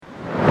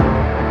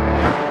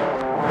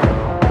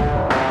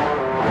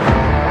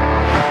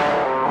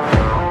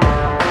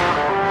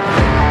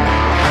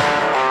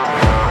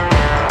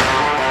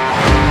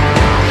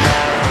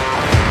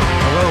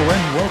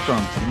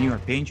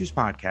Pain Juice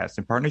podcast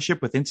in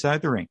partnership with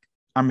Inside the Rink.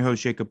 I'm your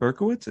host, Jacob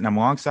Berkowitz, and I'm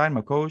alongside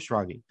my co-host,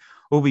 Raghi.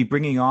 We'll be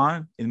bringing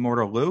on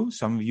Immortal Lou.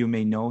 Some of you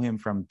may know him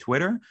from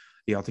Twitter,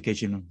 the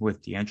altercation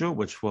with Deangelo,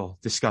 which we'll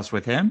discuss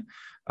with him.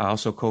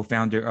 Also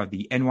co-founder of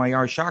the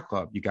NYR Shot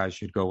Club. You guys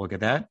should go look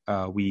at that.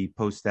 We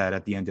post that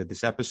at the end of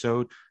this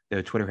episode,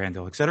 the Twitter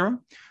handle, etc.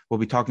 We'll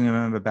be talking to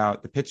him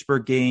about the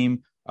Pittsburgh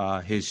game,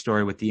 his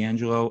story with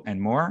Deangelo,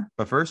 and more.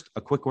 But first,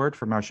 a quick word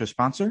from our show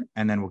sponsor,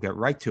 and then we'll get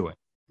right to it.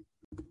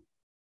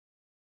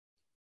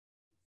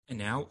 And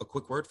now, a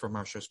quick word from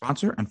our show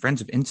sponsor and friends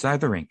of Inside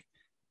the Rink,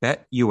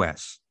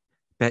 BetUS.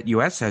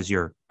 BetUS has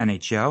your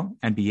NHL,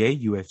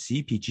 NBA,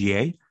 UFC,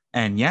 PGA,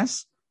 and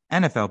yes,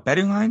 NFL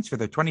betting lines for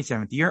their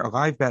 27th year of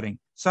live betting.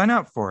 Sign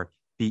up for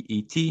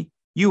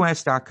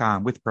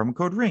BETUS.com with promo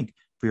code RINK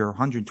for your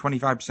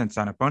 125%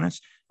 sign-up bonus.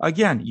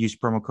 Again, use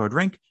promo code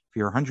RINK for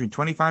your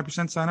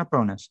 125% sign-up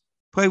bonus.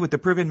 Play with the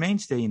proven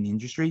mainstay in the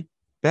industry,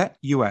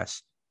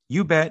 BetUS.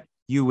 You bet,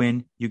 you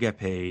win, you get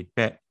paid.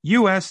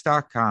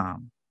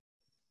 BetUS.com.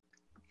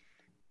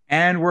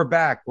 And we're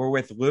back. We're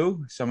with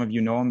Lou. Some of you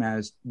know him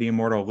as the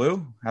Immortal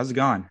Lou. How's it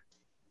going?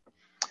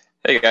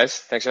 Hey, guys.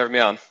 Thanks for having me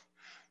on.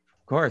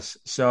 Of course.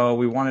 So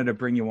we wanted to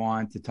bring you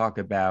on to talk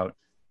about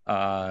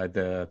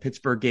the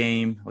Pittsburgh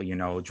game,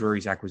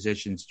 Drury's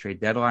acquisitions, trade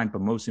deadline,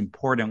 but most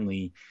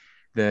importantly,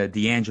 the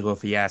Deangelo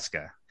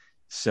fiasco.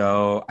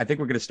 So I think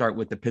we're going to start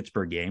with the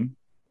Pittsburgh game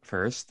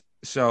first.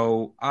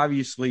 So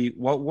obviously,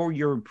 what were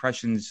your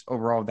impressions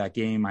overall of that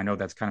game? I know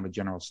that's kind of a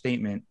general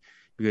statement,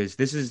 because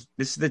this is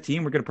the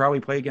team we're going to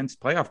probably play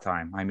against playoff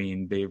time. I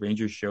mean, the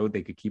Rangers showed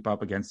they could keep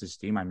up against this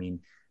team. I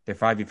mean, their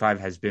 5v5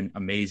 has been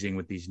amazing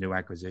with these new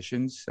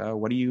acquisitions.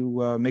 What do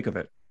you make of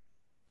it?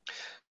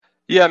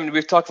 Yeah, I mean,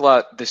 we've talked a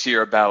lot this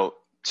year about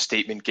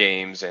statement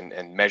games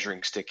and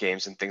measuring stick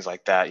games and things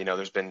like that.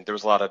 There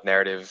was a lot of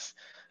narrative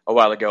a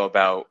while ago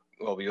about,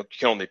 well, we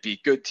can only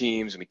beat good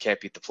teams and we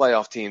can't beat the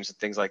playoff teams and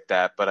things like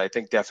that. But I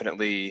think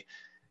definitely,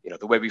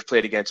 the way we've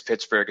played against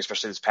Pittsburgh,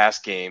 especially this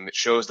past game, it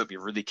shows that we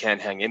really can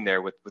hang in there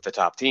with the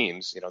top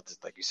teams.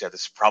 Like you said,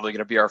 this is probably going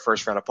to be our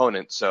first round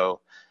opponent. So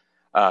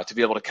to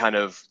be able to kind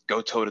of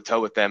go toe to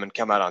toe with them and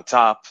come out on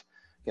top,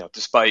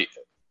 despite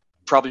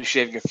probably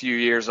shaving a few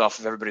years off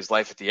of everybody's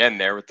life at the end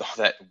there with all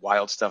that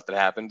wild stuff that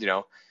happened,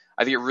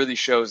 I think it really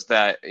shows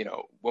that,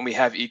 when we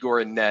have Igor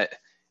and net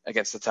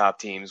against the top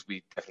teams,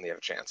 we definitely have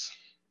a chance.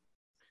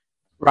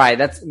 Right.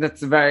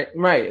 That's very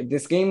right.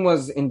 This game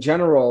was in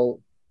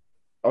general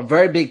a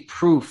very big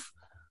proof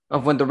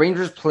of when the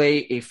Rangers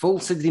play a full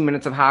 60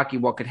 minutes of hockey,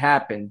 what could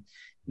happen.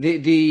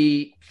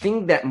 The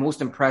thing that most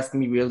impressed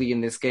me really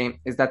in this game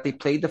is that they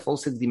played the full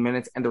 60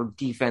 minutes and their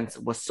defense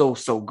was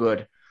so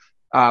good.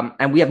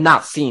 And we have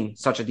not seen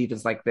such a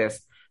defense like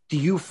this. Do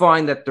you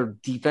find that their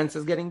defense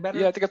is getting better?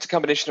 Yeah, I think it's a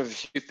combination of a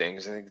few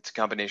things. I think it's a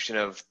combination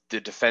of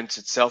the defense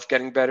itself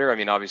getting better. I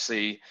mean,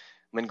 obviously,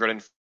 Lindgren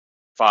and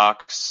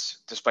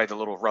Fox, despite the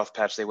little rough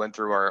patch they went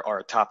through, are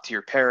a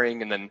top-tier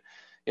pairing. And then,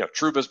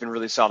 Trouba's been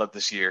really solid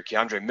this year.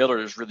 Keandre Miller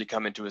has really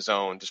come into his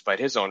own, despite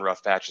his own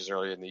rough patches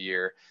earlier in the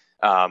year.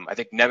 I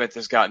think Nemeth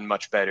has gotten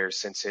much better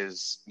since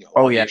his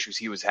the issues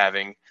he was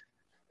having.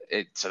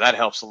 So that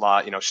helps a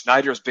lot.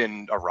 Schneider's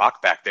been a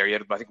rock back there. He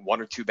had, I think,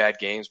 one or two bad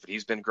games, but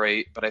he's been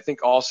great. But I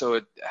think also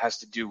it has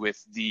to do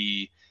with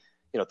the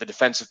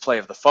defensive play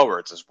of the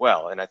forwards as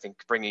well. And I think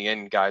bringing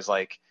in guys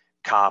like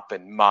Kopp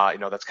and Ma,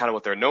 that's kind of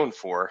what they're known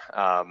for.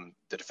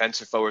 The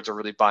defensive forwards are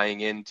really buying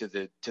into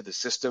the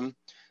system.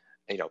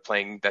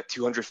 Playing that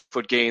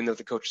 200-foot game that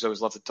the coaches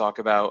always love to talk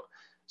about.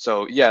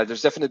 So, yeah,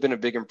 there's definitely been a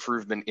big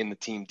improvement in the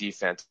team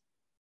defense.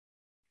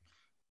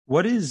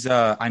 What is,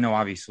 I know,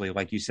 obviously,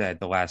 like you said,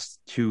 the last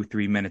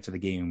 2-3 minutes of the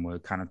game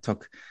kind of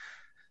took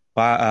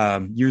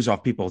years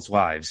off people's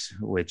lives,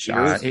 which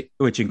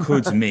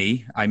includes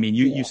me. I mean,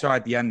 you saw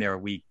at the end there,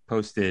 we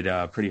posted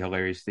a pretty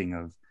hilarious thing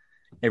of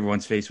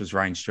everyone's face was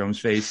Ryan Strom's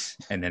face,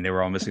 and then they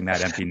were all missing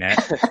that empty net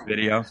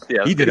video.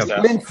 Yeah,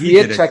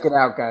 check it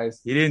out,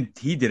 guys.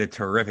 He did a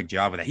terrific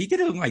job of that. He did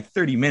it in like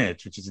 30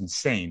 minutes, which is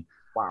insane.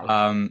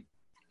 Wow.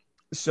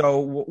 So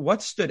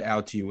what stood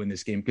out to you in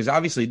this game? Because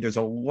obviously there's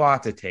a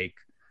lot to take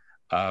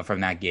from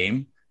that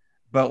game,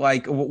 but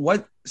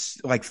what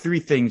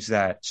three things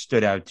that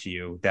stood out to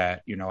you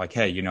that,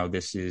 hey,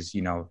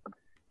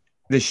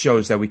 this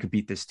shows that we could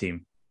beat this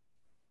team?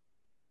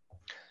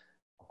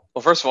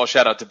 Well, first of all,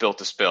 shout out to Built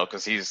to Spill,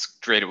 because he's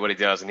great at what he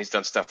does, and he's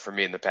done stuff for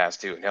me in the past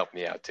too and helped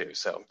me out too.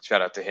 So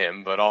shout out to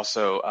him. But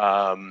also,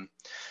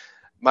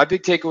 my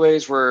big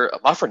takeaways were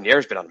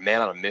Lafreniere's been on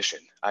a mission.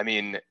 I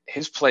mean,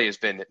 his play has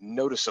been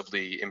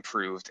noticeably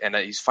improved, and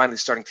he's finally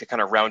starting to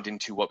kind of round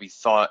into what we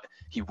thought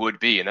he would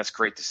be, and that's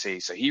great to see.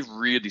 So he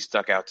really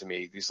stuck out to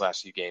me these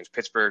last few games,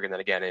 Pittsburgh, and then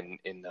again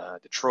in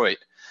Detroit.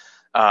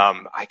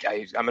 I'm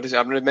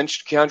gonna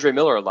mention Keandre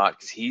Miller a lot,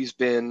 because he's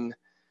been,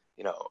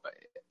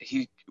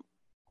 he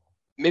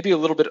maybe a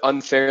little bit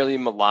unfairly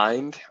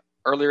maligned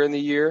earlier in the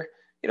year.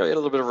 He had a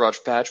little bit of a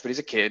rough patch, but he's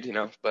a kid,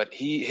 But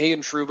he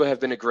and Trouba have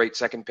been a great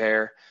second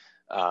pair.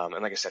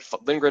 And like I said,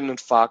 Lindgren and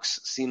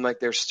Fox seem like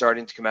they're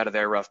starting to come out of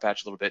their rough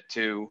patch a little bit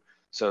too.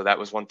 So that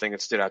was one thing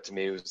that stood out to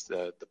me, was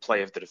the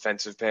play of the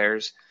defensive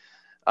pairs.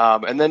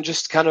 And then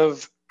just kind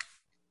of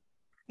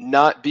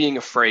not being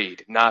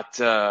afraid, not,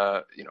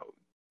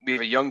 we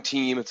have a young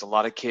team. It's a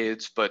lot of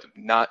kids, but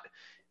not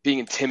being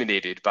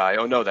intimidated by,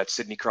 oh no, that's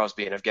Sidney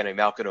Crosby and Evgeny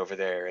Malkin over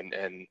there.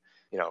 And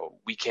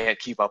we can't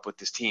keep up with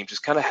this team.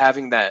 Just kind of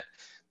having that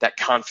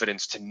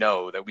confidence to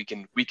know that we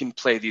can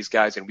play these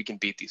guys and we can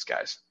beat these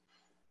guys.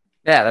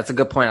 Yeah, that's a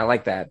good point. I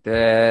like that.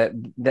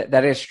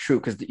 That is true,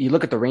 because you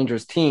look at the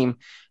Rangers team,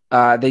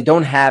 they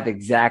don't have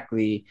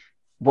exactly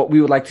what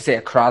we would like to say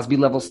a Crosby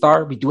level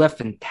star. We do have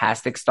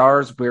fantastic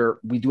stars, where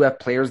we do have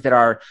players that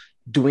are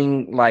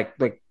doing like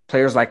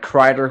players like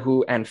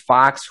Kreider and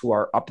Fox, who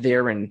are up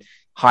there in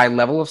high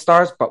level of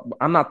stars. But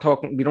I'm not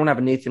talking, we don't have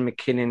a Nathan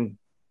McKinnon,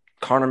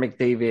 Connor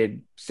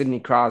McDavid, Sidney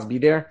Crosby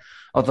there.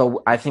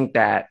 Although I think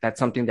that that's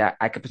something that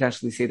I could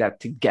potentially say that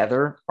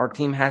together our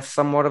team has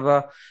somewhat of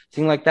a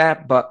thing like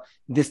that. But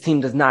this team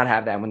does not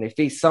have that. When they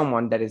face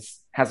someone that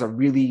has a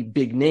really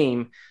big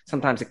name,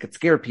 sometimes it could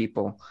scare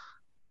people.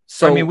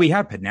 So I mean, we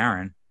have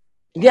Panarin.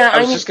 Yeah, I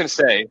was just going to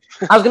say.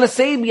 I was going to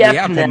say we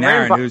have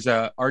Panarin, but who's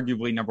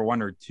arguably number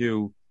 1 or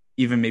 2,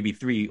 even maybe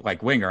 3,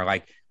 like winger.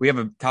 Like, we have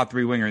a top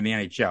 3 winger in the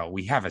NHL.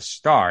 We have a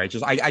star. It's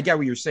just I get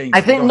what you're saying.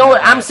 I think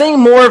I'm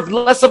saying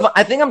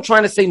I think I'm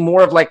trying to say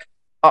more of like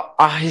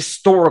a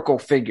historical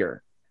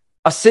figure,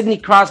 a Sidney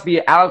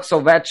Crosby, Alex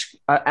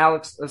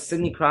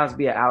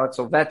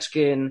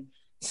Ovechkin,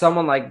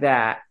 someone like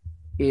that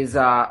is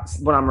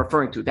what I'm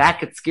referring to. That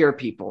could scare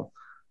people.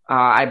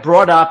 I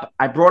brought up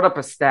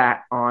a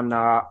stat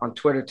on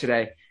Twitter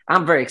today.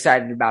 I'm very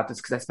excited about this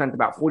because I spent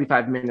about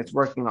 45 minutes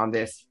working on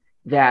this.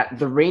 That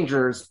the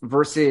Rangers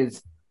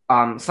versus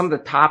some of the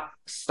top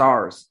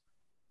stars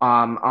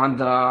in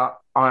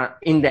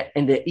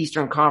the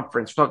Eastern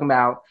Conference. We're talking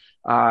about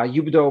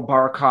Huberdeau,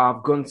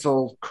 Barakov,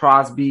 Gunsel,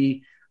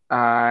 Crosby,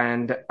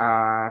 and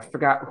I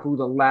forgot who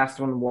the last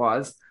one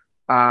was.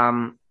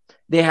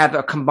 They have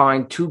a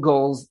combined 2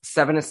 goals,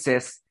 7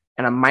 assists,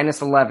 and a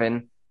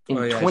 -11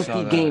 in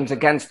 20 games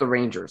against the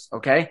Rangers.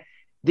 Okay,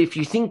 if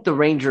you think the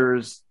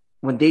Rangers,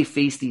 when they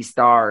face these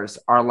stars,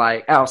 are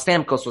like,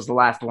 Stamkos was the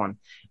last one.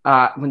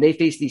 When they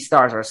face these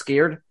stars, are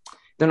scared?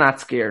 They're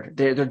not scared.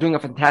 They're doing a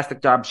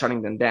fantastic job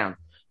shutting them down.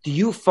 Do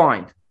you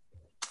find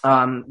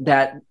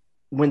that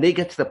when they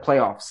get to the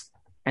playoffs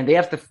and they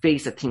have to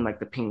face a team like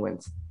the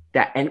Penguins,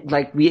 and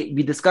like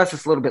we discussed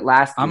this a little bit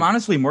last week. I'm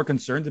honestly more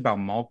concerned about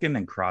Malkin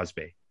than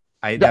Crosby.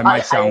 That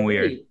might sound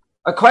weird.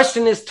 A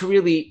question is to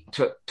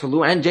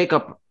Lou and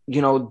Jacob,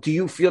 do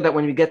you feel that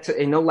when we get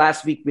to, I know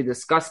last week we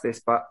discussed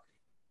this, but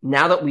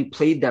now that we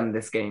played them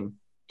this game,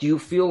 do you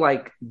feel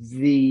like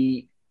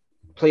the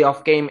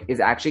playoff game is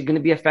actually going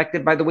to be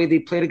affected by the way they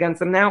played against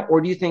them now? Or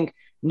do you think,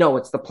 no,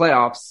 it's the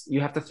playoffs,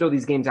 you have to throw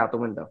these games out the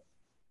window?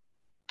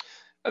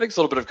 I think it's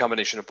a little bit of a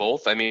combination of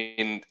both. I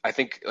mean, I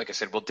think, like I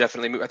said, we'll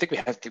definitely move. I think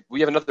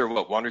we have another,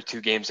 1 or 2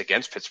 games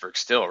against Pittsburgh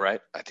still,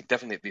 right? I think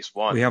definitely at least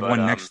one. We have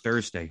one next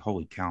Thursday.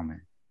 Holy cow,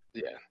 man.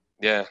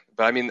 Yeah.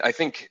 But I mean, I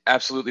think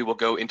absolutely we'll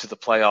go into the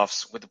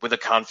playoffs with a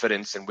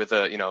confidence and with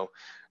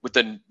with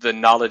the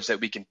knowledge that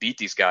we can beat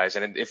these guys.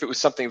 And if it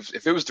was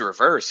the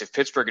reverse, if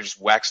Pittsburgh had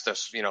just waxed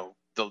us,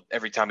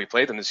 every time we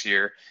played them this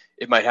year,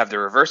 it might have the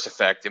reverse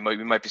effect.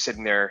 We might be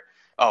sitting there,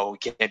 oh, we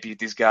can't beat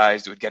these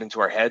guys. It would get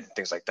into our head,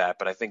 things like that.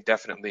 But I think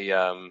definitely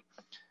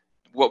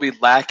what we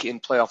lack in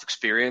playoff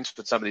experience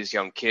with some of these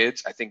young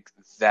kids, I think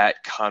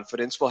that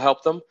confidence will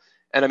help them.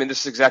 And I mean, this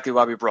is exactly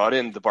why we brought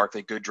in the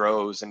Barclay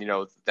Goodrows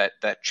and,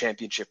 that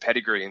championship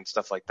pedigree and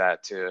stuff like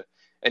that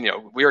and,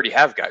 we already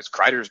have guys.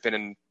 Kreider's been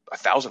in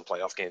 1,000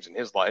 playoff games in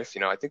his life.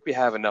 I think we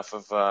have enough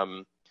of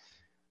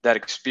that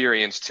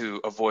experience to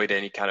avoid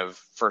any kind of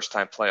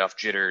first-time playoff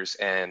jitters.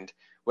 And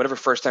whatever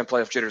first-time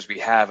playoff jitters we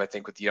have, I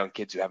think with the young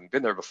kids who haven't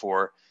been there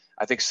before,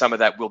 I think some of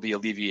that will be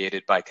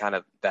alleviated by kind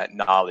of that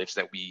knowledge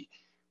that we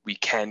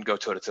can go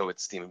toe-to-toe with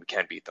this team and we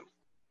can beat them.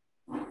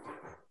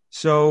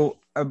 So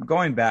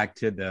going back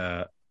to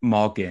the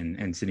Malkin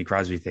and Sidney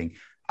Crosby thing,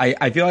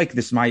 I feel like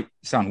this might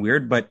sound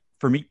weird, but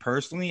for me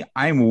personally,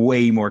 I'm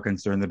way more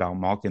concerned about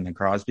Malkin than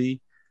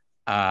Crosby.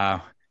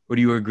 Would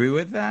you agree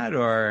with that,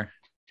 or?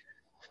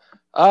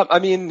 I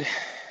mean,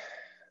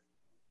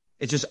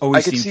 it just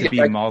always seems to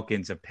be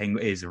Malkin's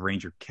is a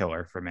Ranger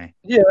killer for me.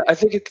 Yeah, I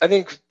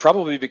think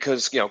probably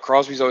because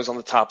Crosby's always on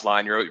the top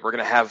line. We're going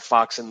to have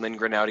Fox and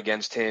Lindgren out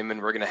against him,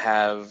 and we're going to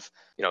have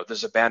the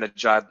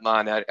Zibanejad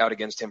line out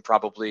against him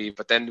probably.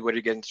 But then when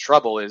you get into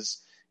trouble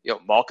is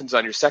Malkin's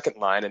on your second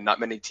line, and not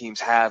many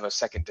teams have a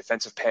second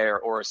defensive pair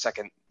or a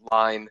second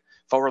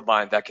forward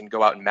line that can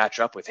go out and match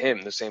up with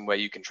him the same way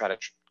you can try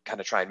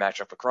and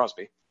match up with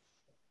Crosby.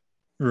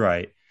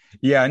 Right.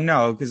 Yeah,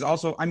 no, because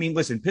also, I mean,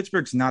 listen,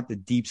 Pittsburgh's not the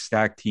deep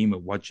stack team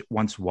it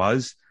once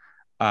was.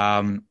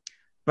 But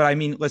I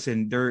mean,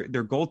 listen, their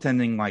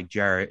goaltending, like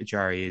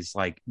Jarry, is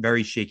like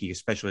very shaky,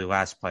 especially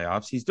last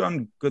playoffs. He's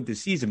done good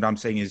this season, but I'm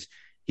saying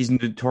he's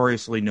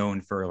notoriously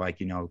known for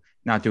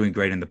not doing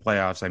great in the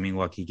playoffs. I mean,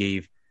 look,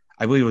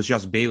 I believe it was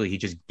just Bailey. He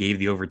just gave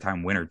the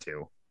overtime winner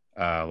to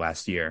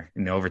last year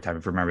in the overtime,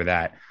 if you remember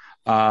that.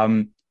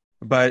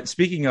 But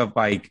speaking of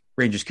like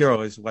Rangers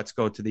killers, let's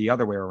go to the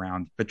other way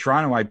around.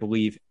 Vetrano, I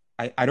believe,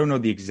 I don't know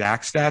the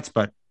exact stats,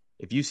 but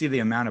if you see the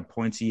amount of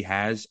points he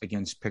has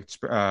against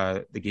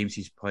Pittsburgh, the games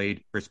he's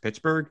played versus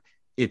Pittsburgh,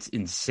 it's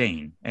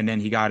insane. And then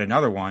he got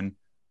another one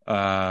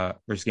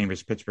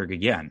versus Pittsburgh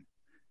again.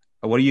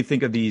 What do you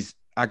think of these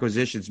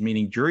acquisitions?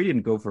 Meaning, Drury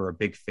didn't go for a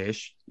big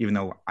fish, even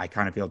though I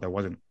kind of feel there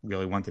wasn't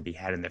really one to be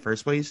had in the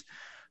first place.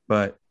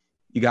 But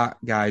you got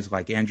guys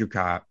like Andrew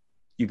Kopp,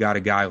 you got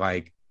a guy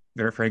like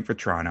Frank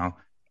Vetrano,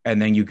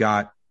 and then you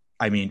got,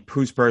 I mean,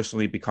 who's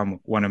personally become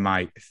one of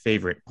my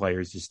favorite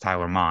players is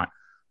Tyler Mott.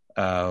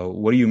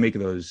 What do you make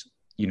of those,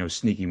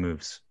 sneaky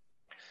moves?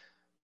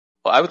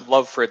 Well, I would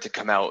love for it to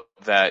come out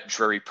that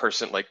Drury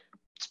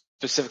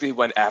specifically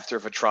went after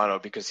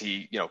Vetrano because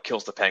he,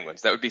 kills the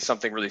Penguins. That would be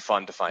something really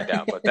fun to find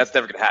out, but that's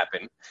never going to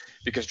happen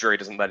because Drury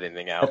doesn't let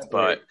anything out.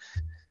 But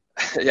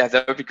yeah,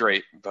 that would be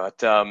great.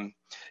 But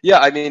yeah,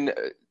 I mean,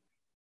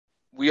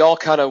 we all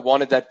kind of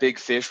wanted that big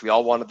fish. We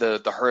all wanted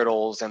the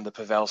Hurdles and the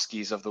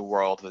Pavelskis of the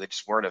world, but they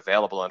just weren't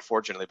available,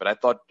 unfortunately. But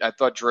I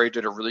thought Drury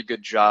did a really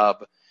good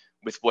job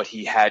with what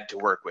he had to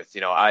work with.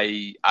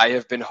 I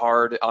have been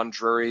hard on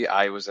Drury.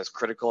 I was as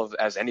critical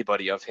as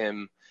anybody of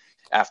him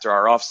after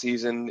our off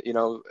season,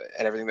 and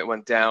everything that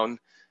went down.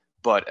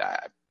 But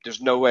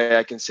there's no way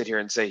I can sit here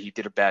and say he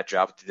did a bad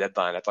job at the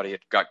deadline. I thought he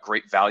had got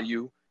great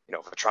value.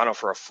 Vetrano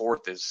for a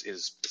fourth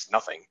is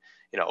nothing.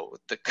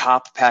 The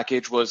Kopp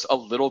package was a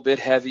little bit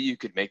heavy. You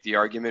could make the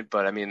argument,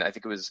 but I mean, I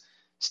think it was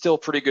still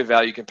pretty good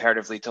value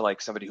comparatively to like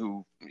somebody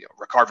who,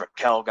 Ricard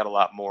Raquel got a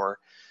lot more.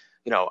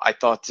 I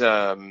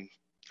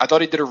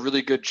thought he did a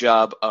really good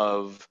job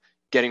of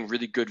getting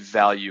really good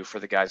value for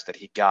the guys that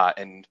he got.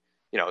 And,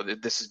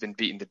 this has been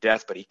beaten to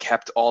death, but he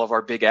kept all of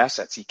our big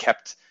assets. He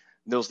kept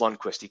Nils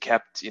Lundqvist. He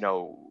kept,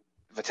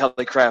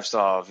 Vitaly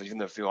Kravtsov, even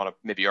though if you want to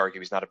maybe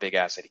argue he's not a big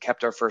asset. He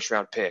kept our first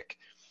round pick.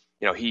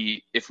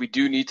 If we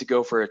do need to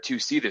go for a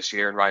 2C this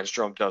year and Ryan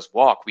Strome does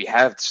walk, we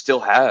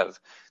still have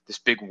this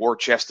big war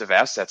chest of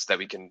assets that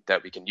we can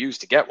use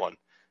to get one.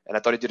 And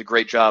I thought he did a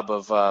great job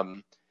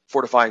of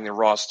fortifying the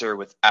roster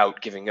without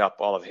giving up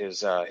all of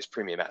his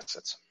premium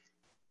assets.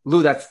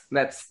 Lou, that's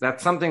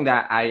something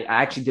that I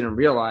actually didn't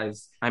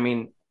realize. I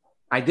mean,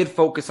 I did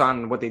focus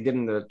on what they did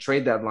in the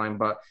trade deadline,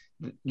 but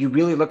you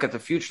really look at the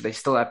future, they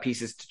still have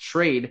pieces to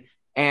trade,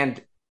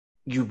 and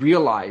you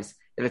realize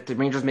that if the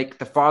Rangers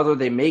the farther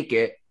they make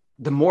it,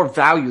 the more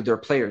value their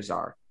players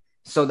are.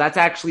 So that's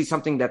actually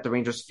something that the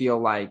Rangers feel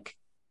like,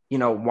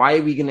 why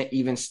are we going to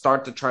even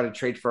start to try to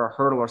trade for a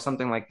Hurdle or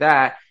something like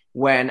that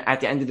when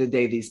at the end of the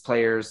day, these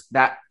players,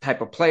 that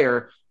type of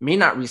player may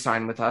not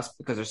re-sign with us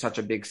because they're such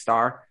a big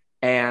star.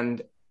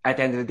 And at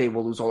the end of the day,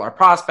 we'll lose all our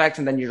prospects.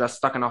 And then you're just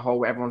stuck in a hole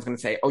where everyone's going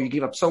to say, oh, you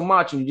gave up so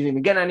much and you didn't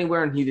even get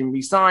anywhere and he didn't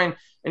re-sign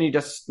and you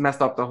just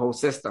messed up the whole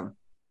system.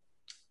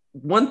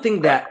 One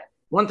thing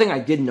I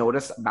did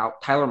notice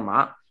about Tyler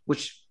Mott,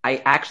 which I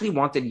actually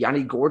wanted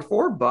Yanni Gourde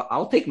for, but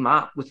I'll take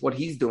Mott with what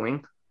he's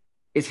doing,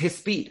 is his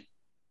speed.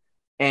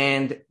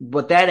 And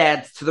what that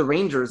adds to the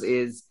Rangers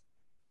is,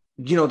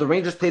 the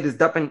Rangers play this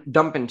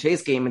dump and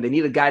chase game and they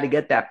need a guy to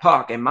get that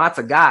puck. And Mott's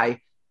a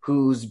guy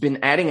who's been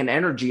adding an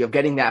energy of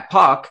getting that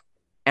puck.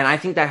 And I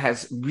think that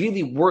has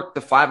really worked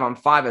the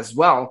 5-on-5 as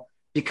well,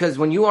 because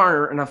when you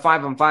are in a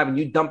 5-on-5 and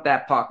you dump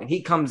that puck and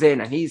he comes in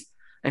and he's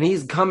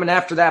coming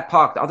after that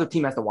puck, the other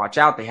team has to watch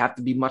out. They have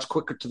to be much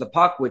quicker to the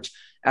puck, which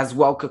as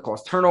well could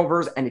cause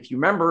turnovers. And if you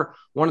remember,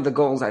 one of the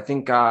goals I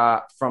think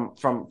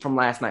from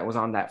last night was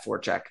on that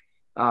forecheck.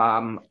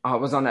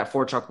 Was on that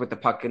forecheck with the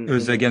puck. It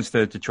was against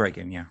the Detroit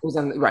game, yeah.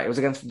 It was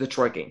against the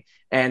Detroit game.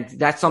 And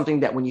that's something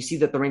that when you see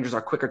that the Rangers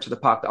are quicker to the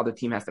puck, the other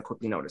team has to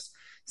quickly notice.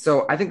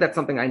 So I think that's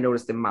something I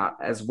noticed in Mott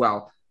as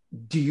well.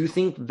 Do you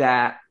think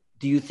that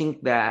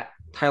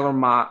Tyler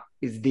Mott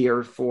is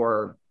there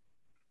for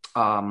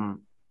the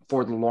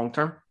long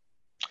term?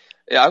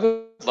 Yeah, I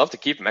would love to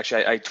keep him.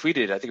 Actually, I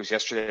tweeted, I think it was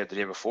yesterday or the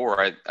day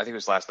before. I think it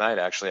was last night,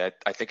 actually.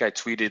 I think I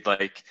tweeted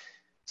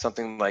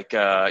something like,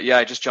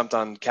 I just jumped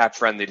on Cap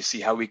Friendly to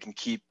see how we can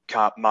keep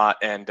Kopp, Mott,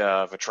 and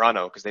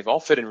Vetrano because they've all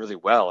fit in really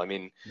well. I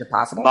mean, is it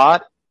possible?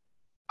 Mott,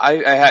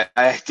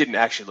 I didn't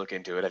actually look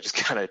into it. I just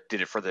kind of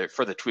did it for the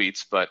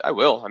tweets, but I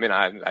will. I mean,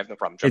 I have no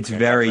problem. It's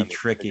very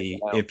tricky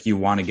if you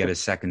want to get a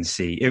second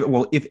C.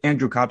 If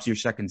Andrew Kopp's your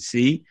second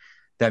C,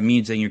 that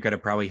means then you're going to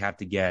probably have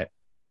to get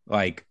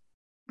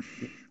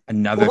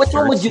another.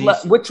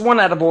 Which one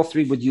out of all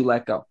three would you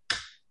let go?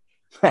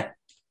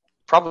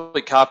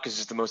 Probably Kopp because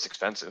it's the most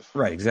expensive.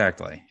 Right,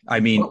 exactly. I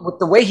mean, with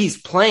the way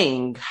he's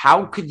playing,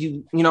 how could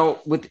you,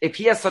 if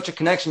he has such a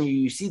connection,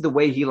 you see the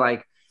way he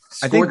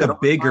I think the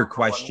bigger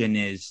question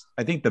is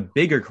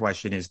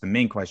the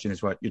main question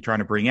is what you're trying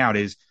to bring out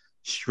is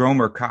Strome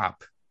or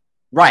Kopp.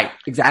 Right,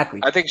 exactly.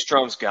 I think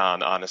Strome's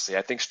gone, honestly.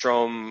 I think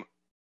Strome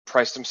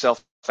priced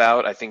himself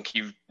out. I think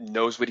he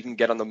knows what he can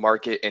get on the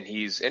market and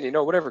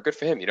whatever, good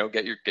for him.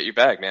 Get your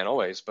bag, man,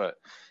 always. But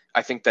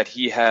I think that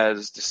he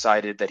has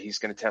decided that he's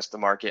going to test the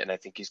market and I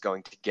think he's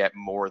going to get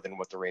more than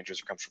what the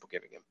Rangers are comfortable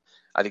giving him.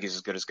 I think he's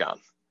as good as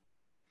gone.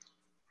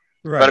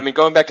 But I Right. mean,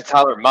 going back to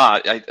Tyler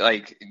Mott,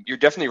 you're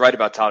definitely right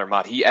about Tyler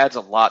Mott. He adds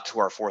a lot to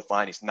our fourth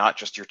line. He's not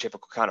just your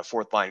typical kind of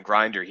fourth line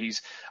grinder.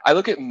 I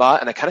look at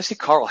Mott and I kind of see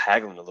Carl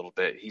Hagelin a little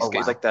bit. Oh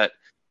He's like wow.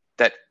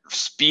 that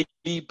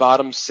speedy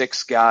bottom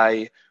six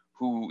guy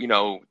who,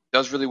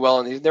 does really well,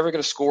 and he's never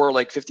going to score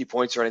like 50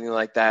 points or anything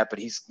like that, but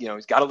he's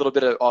got a little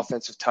bit of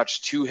offensive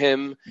touch to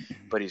him,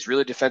 but he's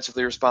really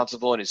defensively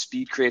responsible, and his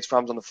speed creates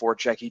problems on the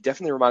forecheck. He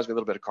definitely reminds me a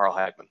little bit of Carl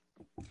Hagman.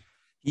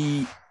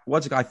 He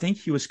was, I think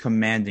he was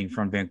commanding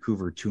from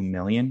Vancouver 2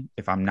 million,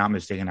 if I'm not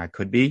mistaken. I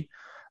could be.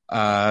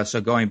 So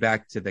going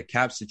back to the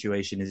Cap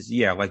situation is,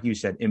 yeah, like you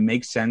said, it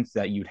makes sense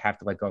that you'd have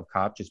to let go of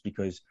Cop just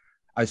because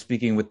I was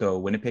speaking with the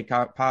Winnipeg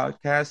Cop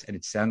podcast and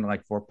it sounded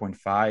like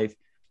 4.5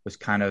 was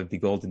kind of the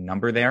golden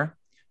number there.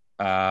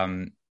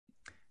 Um,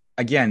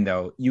 Again,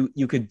 though,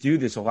 you could do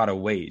this a lot of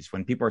ways.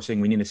 When people are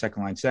saying we need a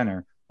second line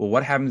center, well,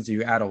 what happens if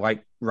you add a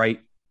light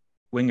right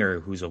winger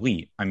who's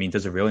elite? I mean,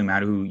 does it really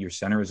matter who your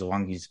center is as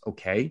long as he's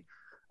okay?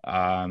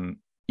 I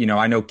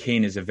know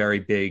Kane is a very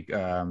big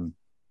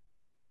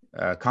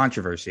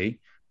controversy,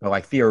 but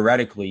like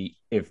theoretically,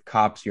 if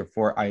Cop's your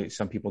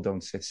some people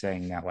don't sit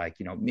saying that like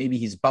maybe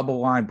he's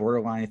bubble line,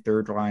 borderline,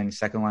 third line,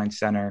 second line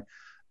center.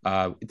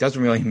 It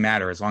doesn't really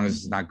matter as long as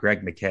it's not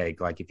Greg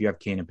McKegg. Like if you have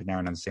Kane and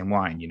Panarin on the same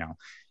line,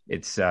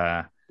 it's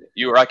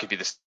You or I could be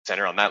the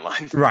center on that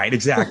line. right,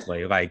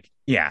 exactly. Like,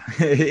 yeah,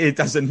 it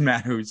doesn't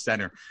matter who's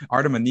center.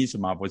 Artem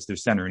Anisimov was their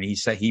center, and he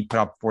said he put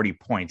up 40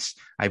 points,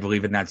 I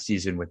believe, in that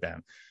season with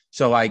them.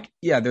 So, like,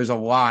 yeah, there's a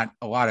lot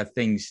of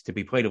things to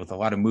be played with, a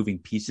lot of moving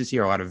pieces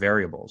here, a lot of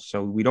variables.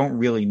 So we don't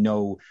really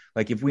know.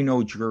 Like, if we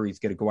know Drury's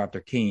going to go after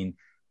Kane,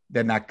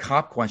 then that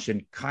Cop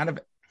question kind of,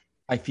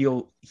 I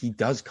feel he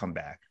does come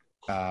back.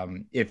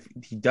 If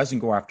he doesn't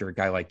go after a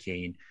guy like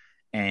Kane,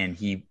 and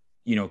he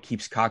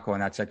keeps Kako on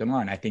that second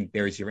line, I think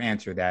there's your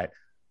answer that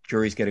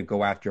Drury's going to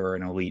go after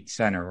an elite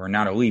center, or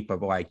not elite,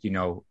 but like,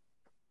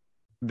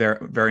 they're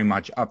very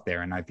much up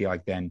there. And I feel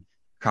like then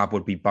Copp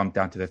would be bumped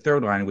down to the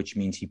third line, which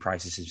means he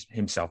prices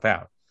himself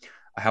out.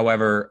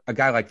 However, a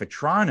guy like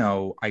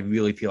Vetrano, I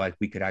really feel like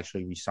we could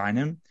actually re-sign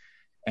him.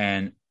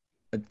 And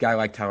a guy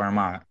like Tyler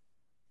Mott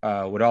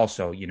would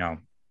also,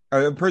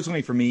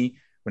 personally for me,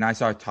 when I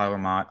saw Tyler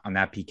Mott on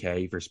that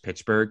PK versus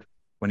Pittsburgh,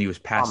 when he was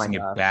passing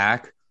it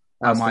back,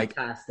 I'm like,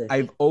 fantastic.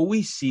 I've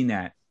always seen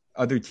that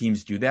other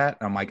teams do that.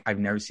 I'm like, I've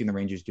never seen the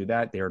Rangers do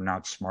that. They are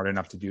not smart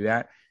enough to do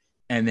that.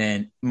 And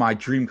then my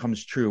dream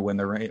comes true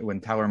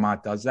when Tyler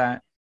Mott does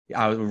that.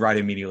 I was right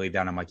immediately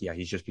down. I'm like, yeah,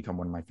 he's just become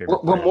one of my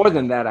favorite. Well, more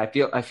than that, I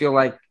feel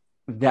like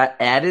that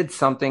added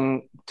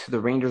something to the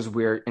Rangers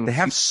where they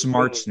have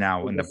smarts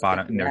now in the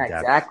bottom in their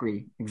depth.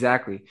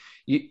 Exactly.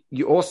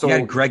 You also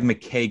had Greg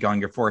McKegg on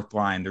your fourth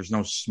line. There's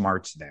no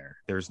smarts there.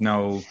 There's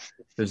nothing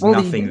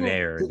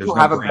there. There's no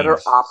have brains. A better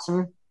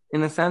option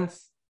in a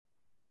sense.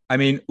 I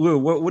mean, Lou,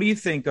 what do you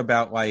think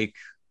about like?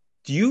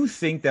 Do you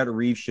think that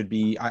Reeves should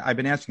be? I've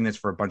been asking this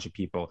for a bunch of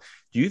people.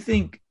 Do you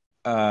think?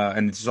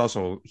 And this is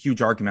also a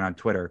huge argument on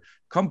Twitter.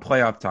 Come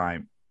playoff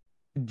time,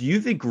 do you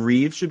think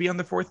Reeves should be on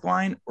the fourth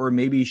line, or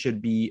maybe he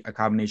should be a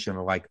combination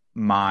of like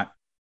Mott,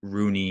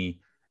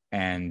 Rooney,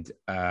 and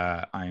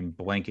I'm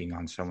blanking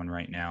on someone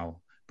right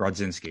now,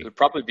 Brodzinski? It would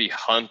probably be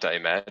Hunt, I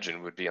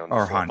imagine, would be on the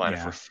fourth Hunt, line yeah.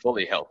 if we're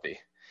fully healthy.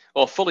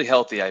 Well, fully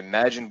healthy, I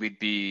imagine we'd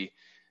be,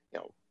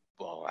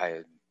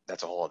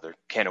 that's a whole other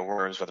can of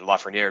worms, whether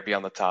Lafreniere would be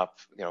on the top,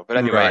 but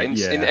anyway, Right,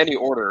 in any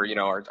order,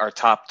 our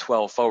top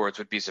 12 forwards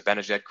would be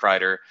Zibanejad,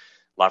 Kreider,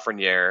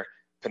 Lafreniere,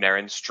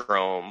 Panarin,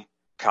 Strome,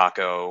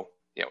 Kako,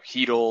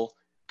 Hedel,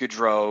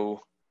 Gaudreau,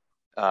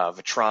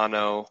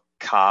 Vetrano,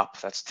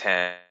 Kopp, that's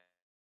 10.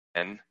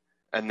 And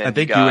then I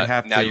think you would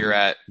have you're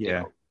at,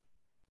 you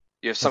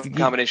have some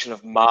combination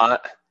of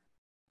Mott,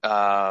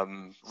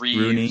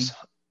 Reeves,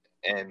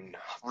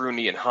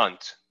 Rooney and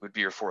Hunt would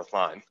be your fourth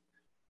line.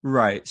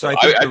 Right. So I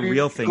think the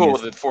real thing cool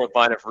is with the fourth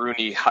line of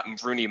Rooney,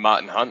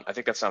 Mott, and Hunt. I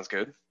think that sounds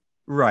good.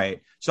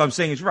 Right. So I'm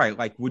saying it's right.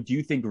 Like, would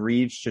you think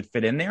Reeves should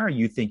fit in there, or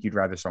you think you'd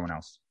rather someone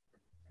else?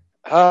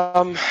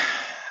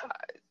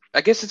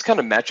 I guess it's kind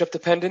of matchup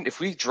dependent. If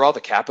we draw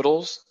the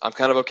Capitals, I'm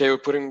kind of okay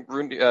with putting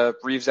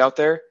Reeves out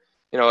there.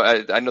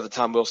 I know the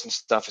Tom Wilson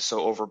stuff is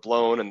so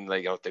overblown, and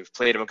they've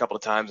played him a couple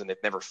of times and they've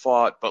never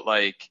fought. But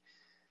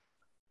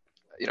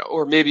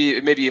or maybe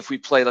if we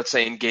play, let's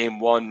say in game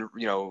one,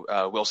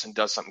 Wilson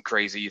does something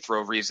crazy, you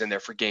throw Reeves in there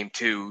for game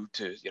two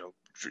to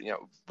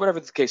whatever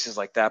the case is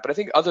like that. But I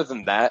think other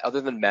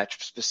than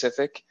match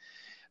specific,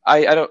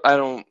 I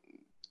don't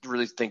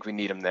really think we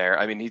need him there.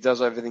 I mean, he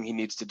does everything he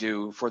needs to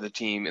do for the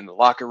team in the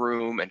locker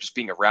room and just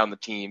being around the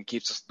team,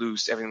 keeps us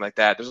loose, everything like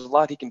that. There's a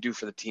lot he can do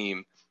for the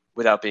team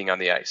without being on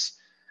the ice.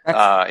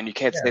 And you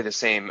can't say the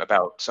same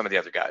about some of the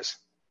other guys.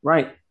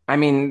 Right. I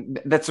mean,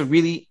 that's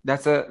something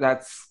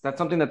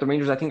that the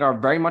Rangers, I think, are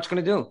very much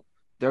going to do.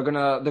 They're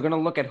gonna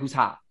look at who's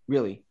hot.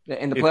 really.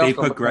 In the If they playoffs, they'll put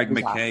look like Greg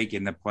who's hot. McKegg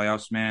in the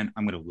playoffs, man,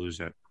 I'm gonna lose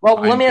it. Well,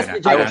 let I'm me ask gonna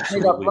you, Jacob,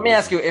 straight up, absolutely let me lose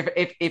ask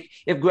it. you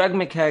if Greg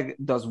McKegg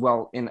does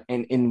well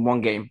in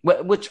one game,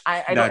 which I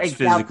don't, I That's doubt it's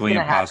physically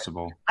gonna happen.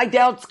 impossible. I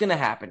doubt it's gonna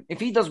happen. If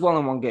he does well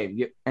in one game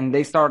and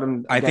they start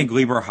him I again, think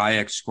Lieber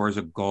Hayek scores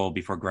a goal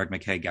before Greg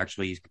McKegg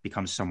actually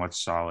becomes somewhat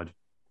solid.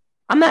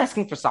 I'm not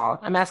asking for solid.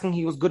 I'm asking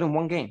he was good in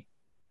one game.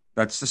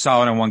 That's the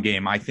solid in one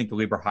game. I think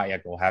Lieber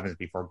Hayek will have it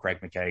before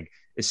Greg McKegg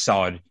is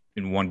solid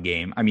in one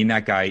game. I mean,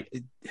 that guy,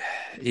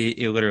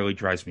 it literally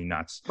drives me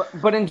nuts.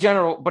 But in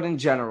general,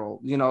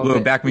 Lou,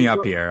 back me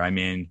up here. I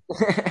mean,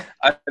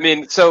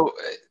 so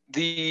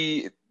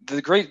the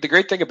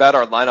great thing about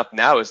our lineup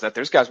now is that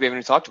there's guys we haven't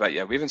even talked about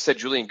yet. We haven't said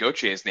Julian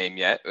Gautier's name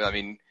yet. I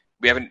mean,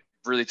 we haven't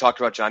really talked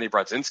about Johnny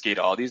Brodzinski at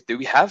all.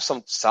 We have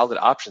some solid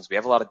options. We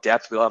have a lot of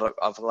depth. We have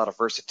a lot of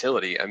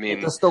versatility. I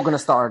mean, they're still going to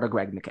start a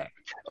Greg McKegg.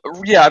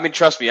 Yeah, I mean,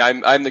 trust me,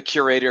 I'm the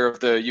curator of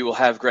the "you will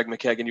have Greg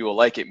McKegg and you will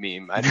like it"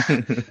 meme.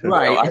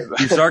 Right.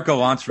 You saw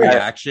Gallant's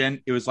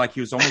reaction. It was like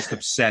he was almost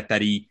upset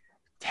that he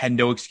had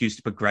no excuse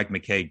to put Greg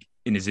McKegg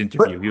in his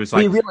interview. He was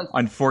like,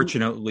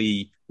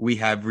 unfortunately, we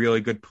have really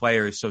good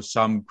players, so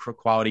some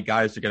quality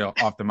guys are going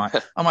to off the mind.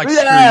 I'm like,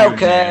 yeah, screw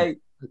okay. You,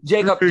 man.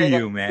 Jacob,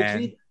 you,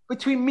 man.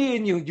 Between me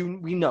and you,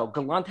 we know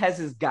Gallant has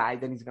his guy,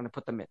 then he's going to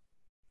put them in.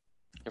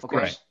 Of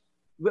course.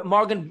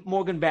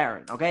 Morgan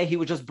Barron, okay? He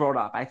was just brought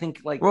up. I think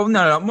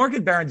no.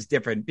 Morgan Barron's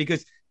different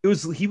because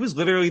he was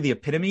literally the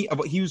epitome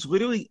of he was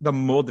literally the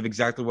mold of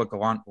exactly what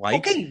Gallant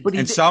liked. Okay,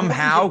 but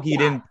somehow he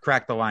didn't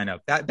crack the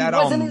lineup. That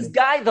wasn't his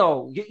guy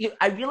though.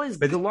 I realize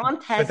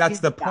Gallant has. But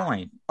that's the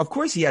point. Of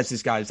course, he has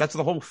his guys. That's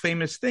the whole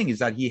famous thing is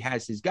that he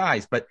has his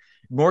guys. But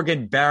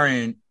Morgan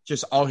Barron,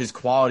 just all his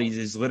qualities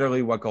is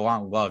literally what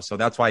Gallant loves. So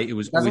that's why it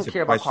was always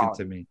a question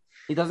to me.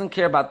 He doesn't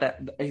care about that.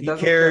 He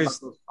doesn't cares. Care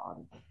about those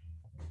qualities.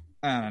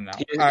 I don't know.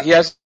 He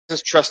has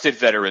his trusted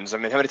veterans. I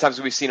mean, how many times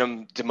have we seen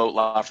him demote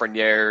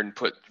Lafreniere and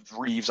put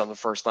Reeves on the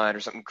first line or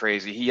something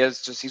crazy?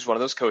 He's one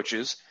of those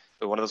coaches,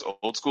 one of those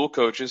old school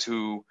coaches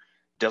who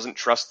doesn't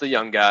trust the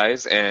young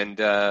guys and,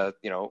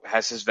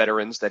 has his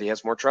veterans that he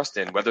has more trust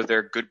in. Whether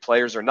they're good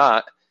players or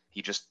not,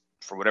 he just,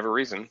 for whatever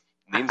reason,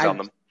 leans on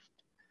them.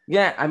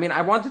 Yeah, I mean,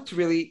 I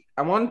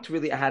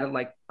had it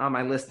like on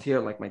my list here,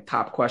 like my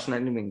top question. I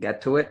didn't even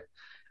get to it.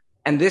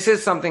 And this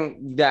is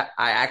something that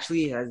I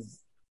actually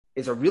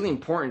is a really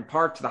important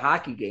part to the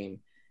hockey game.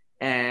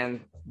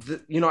 And,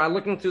 I'm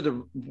looking through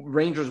the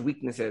Rangers'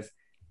 weaknesses.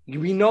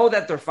 We know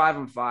that they're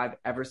 5-5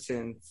 ever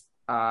since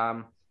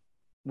that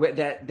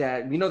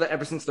we know that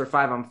ever since they're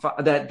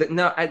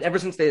 5-5 ever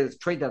since the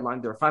trade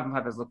deadline, their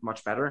 5-5 has looked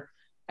much better.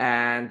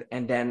 And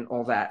then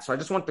all that. So I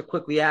just want to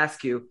quickly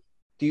ask you,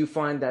 do you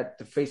find that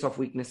the face-off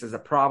weakness is a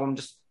problem?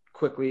 Just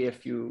quickly,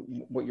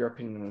 what your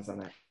opinion is on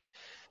that.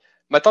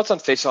 My thoughts on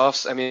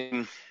face-offs, I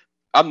mean,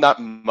 I'm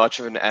not much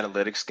of an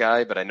analytics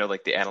guy, but I know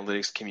like the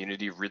analytics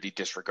community really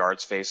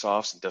disregards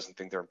face-offs and doesn't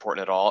think they're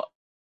important at all.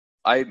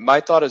 My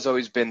thought has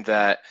always been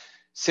that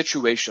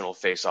situational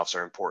face-offs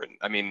are important.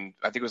 I mean,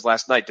 I think it was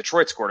last night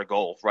Detroit scored a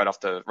goal right off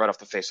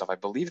the face-off. I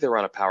believe they were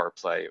on a power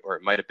play, or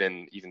it might have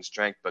been even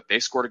strength, but they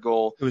scored a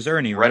goal. It was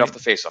Ernie, right off the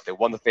face-off. They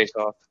won the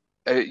face-off.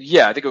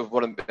 Yeah, I think it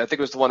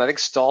was the one. I think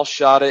Stahl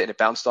shot it and it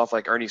bounced off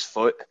like Ernie's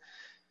foot.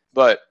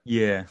 But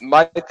yeah,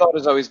 my thought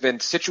has always been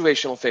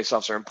situational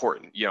face-offs are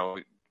important.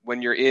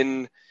 When you're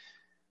in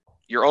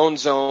your own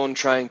zone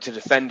trying to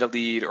defend a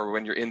lead, or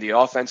when you're in the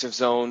offensive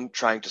zone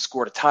trying to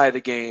score to tie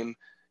the game,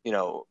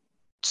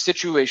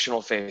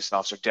 situational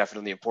face-offs are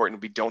definitely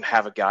important. We don't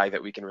have a guy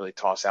that we can really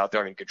toss out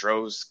there. I mean,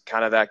 Gaudreau's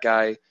kind of that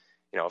guy.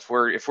 If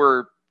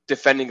we're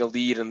defending a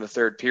lead in the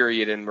third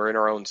period and we're in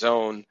our own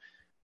zone,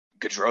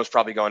 Gaudreau's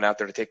probably going out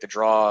there to take the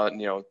draw and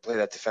play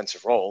that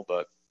defensive role.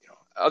 But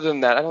other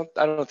than that, I don't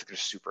think they're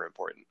super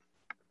important.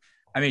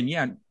 I mean,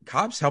 yeah,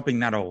 Cobb's helping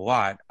that a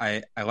lot.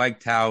 I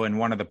liked how in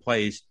one of the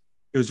plays,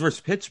 it was versus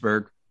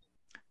Pittsburgh,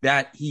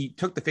 that he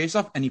took the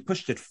faceoff and he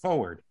pushed it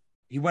forward.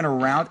 He went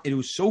around. It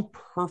was so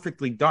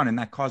perfectly done, and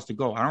that caused a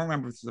goal. I don't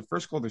remember if it was the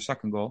first goal or the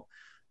second goal.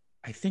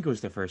 I think it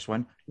was the first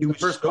one. It was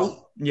first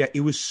goal. Yeah,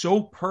 it was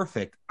so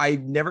perfect. I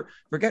never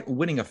forget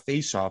winning a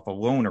faceoff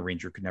alone. A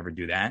Ranger could never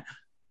do that.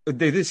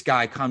 This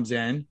guy comes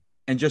in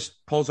and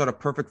just pulls out a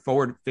perfect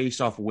forward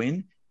faceoff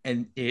win,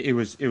 and it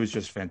was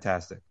just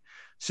fantastic.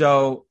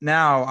 So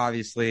now,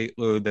 obviously,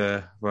 Lou,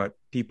 what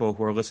people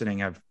who are listening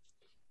have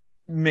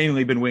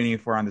mainly been waiting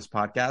for on this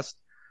podcast.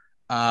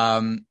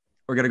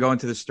 We're going to go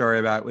into the story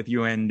about with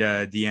you and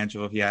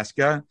Deangelo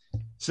Fiasca.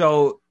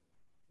 So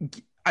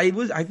I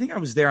think I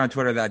was there on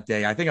Twitter that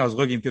day. I think I was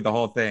looking through the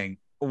whole thing.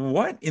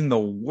 What in the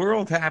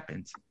world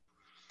happened?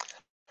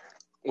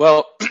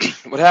 Well,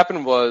 what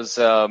happened was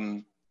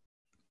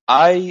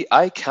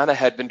I kind of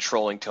had been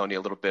trolling Tony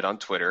a little bit on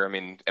Twitter. I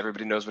mean,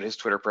 everybody knows what his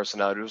Twitter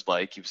personality was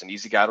like. He was an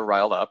easy guy to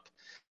rile up.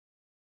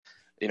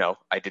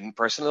 I didn't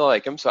personally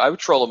like him, so I would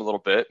troll him a little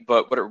bit.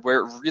 But where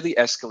it really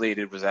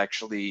escalated was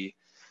actually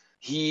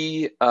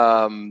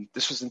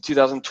this was in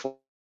 2012,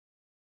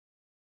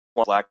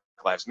 Black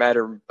Lives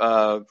Matter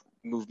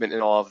movement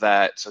and all of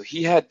that. So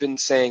he had been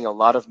saying a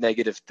lot of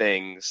negative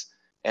things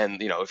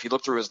And, if you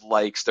look through his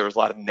likes, there was a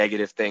lot of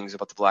negative things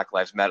about the Black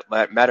Lives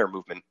Matter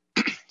movement.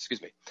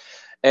 Excuse me.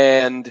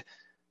 And,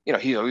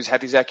 he always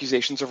had these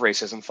accusations of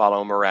racism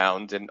follow him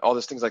around and all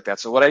those things like that.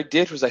 So what I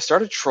did was I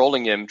started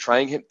trolling him,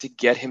 trying to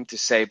get him to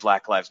say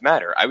Black Lives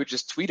Matter. I would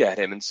just tweet at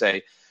him and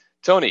say,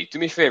 Tony, do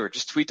me a favor,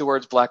 just tweet the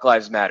words Black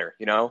Lives Matter,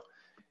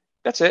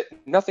 That's it.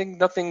 Nothing,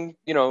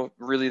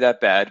 really that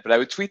bad. But I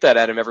would tweet that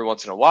at him every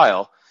once in a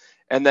while.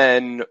 And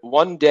then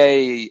one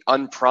day,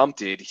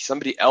 unprompted,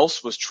 somebody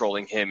else was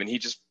trolling him, and he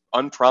just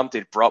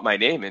unprompted brought my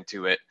name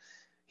into it.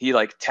 He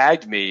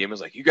tagged me and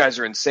was like, "You guys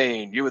are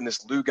insane. You and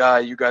this Lou guy,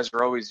 you're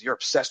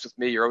obsessed with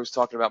me. You're always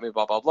talking about me,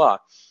 blah, blah, blah."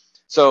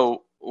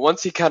 So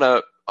once he kind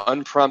of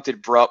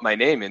unprompted brought my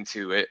name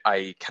into it,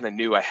 I kind of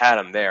knew I had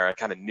him there. I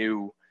kind of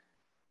knew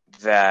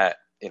that,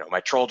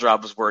 my troll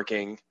job was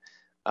working.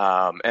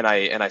 And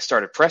I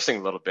started pressing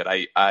a little bit.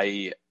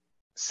 I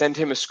sent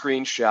him a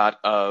screenshot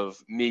of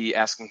me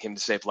asking him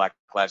to say Black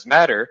Lives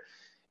Matter.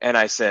 And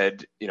I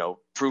said,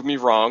 prove me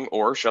wrong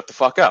or shut the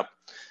fuck up.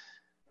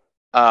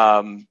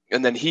 And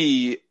then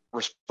he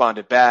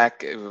responded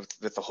back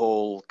with the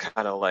whole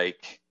kind of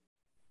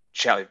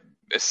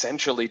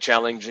essentially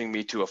challenging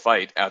me to a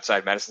fight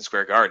outside Madison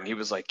Square Garden. He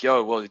was like,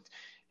 "Yo, well,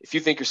 if you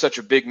think you're such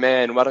a big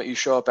man, why don't you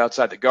show up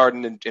outside the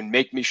garden and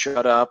make me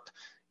shut up?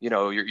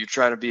 You're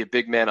trying to be a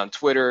big man on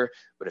Twitter,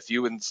 but if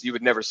you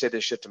would never say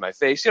this shit to my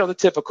face." The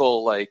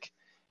typical,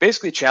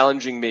 basically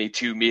challenging me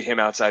to meet him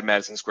outside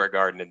Madison Square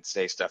Garden and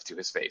say stuff to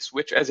his face,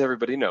 which, as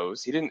everybody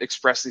knows, he didn't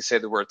expressly say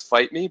the words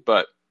 "fight me,"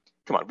 but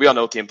come on, we all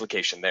know what the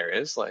implication there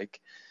is.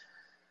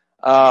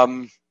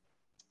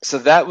 So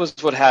that was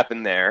what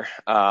happened there.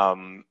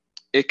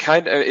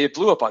 It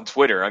blew up on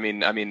Twitter. I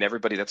mean,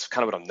 everybody, that's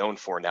kind of what I'm known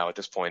for now at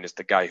this point, is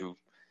the guy who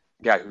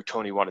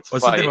Tony wanted to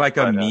Wasn't fight.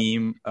 there a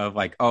meme of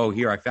oh,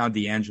 here, I found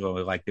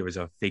Deangelo, there was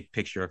a fake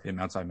picture of him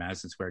outside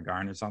Madison Square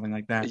Garden or something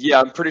like that?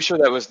 Yeah, I'm pretty sure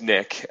that was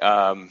Nick,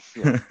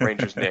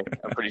 Rangers Nick.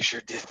 I'm pretty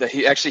sure did that.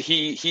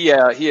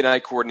 He and I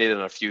coordinated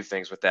on a few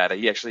things with that.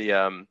 He actually,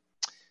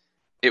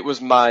 it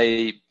was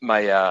my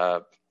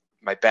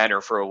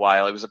banner for a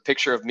while. It was a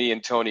picture of me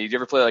and Tony. Did you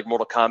ever play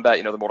Mortal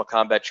Kombat? The Mortal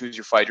Kombat Choose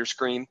Your Fighter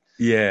screen?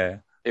 Yeah.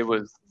 It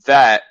was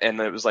that, and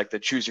it was the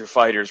Choose Your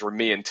Fighters were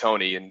me and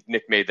Tony, and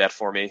Nick made that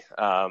for me.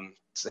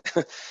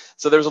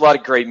 So there was a lot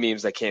of great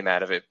memes that came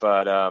out of it.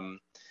 But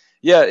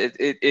yeah,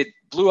 it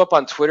blew up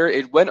on Twitter.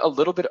 It went a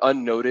little bit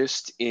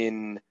unnoticed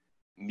in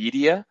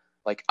media.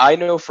 I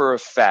know for a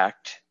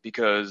fact,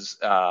 because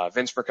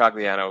Vince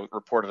Mercogliano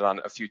reported on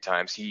it a few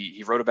times.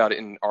 He wrote about it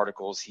in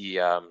articles. He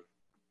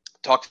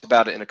talked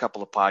about it in a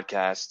couple of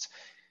podcasts.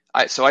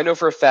 So I know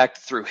for a fact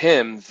through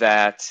him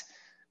that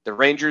the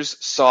Rangers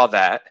saw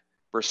that,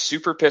 were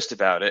super pissed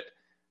about it,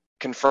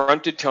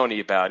 confronted Tony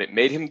about it,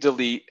 made him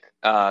delete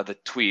the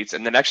tweets,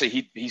 and then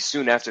actually he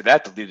soon after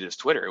that deleted his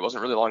Twitter. It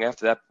wasn't really long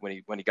after that when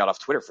he got off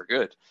Twitter for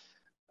good.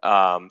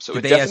 So did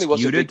it they definitely ask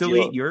was you a to big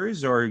delete deal.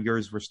 yours, or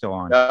yours were still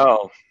on?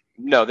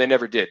 No, they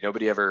never did.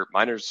 Nobody ever.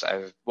 I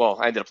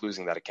ended up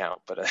losing that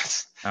account, but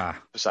that's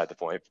beside the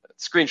point.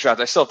 Screenshots,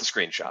 I still have the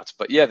screenshots.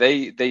 But yeah,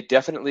 they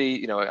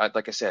definitely,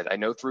 like I said, I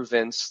know through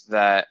Vince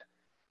that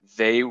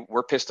they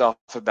were pissed off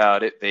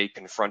about it. They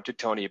confronted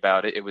Tony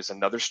about it. It was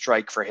another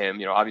strike for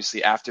him.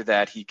 Obviously after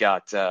that he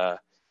got, the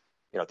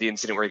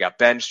incident where he got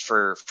benched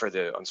for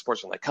the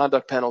unsportsmanlike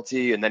conduct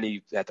penalty, and then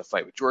he had to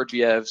fight with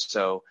Georgiev.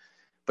 So,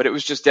 but it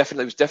was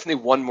definitely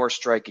one more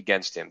strike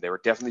against him. They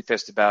were definitely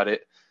pissed about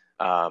it.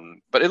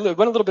 But it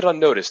went a little bit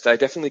unnoticed. I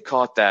definitely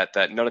caught that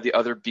none of the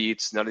other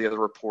beats, none of the other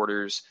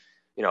reporters,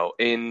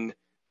 even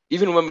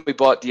when we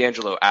bought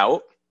Deangelo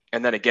out,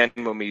 and then again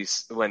when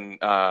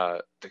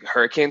the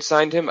Hurricanes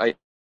signed him, I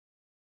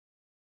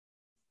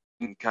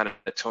kind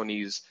of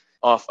Tony's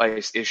off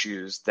ice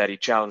issues that he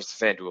challenged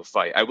the fan to a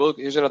fight.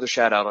 Here's another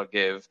shout out I'll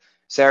give.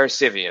 Sarah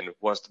Sivian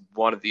was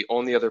one of the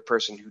only other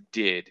person who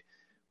did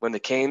when the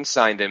Canes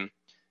signed him.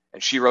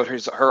 And she wrote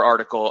her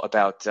article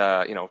about,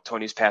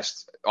 Tony's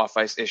past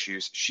off-ice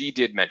issues. She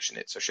did mention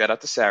it. So shout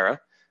out to Sarah.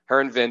 Her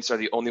and Vince are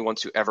the only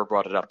ones who ever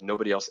brought it up.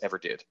 Nobody else ever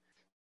did.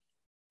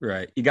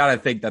 Right. You got to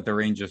think that the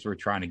Rangers were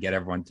trying to get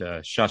everyone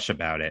to shush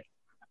about it.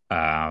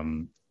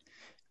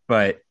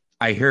 But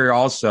I hear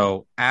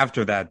also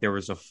after that, there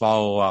was a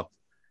follow-up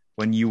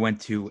when you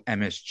went to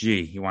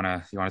MSG. You want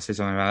to say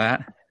something about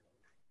that?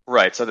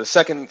 Right. So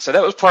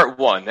that was part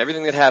one.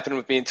 Everything that happened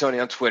with me and Tony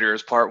on Twitter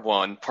is part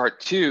one. Part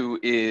two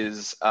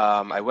is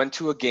I went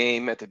to a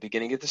game at the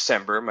beginning of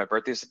December. My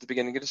birthday is at the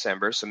beginning of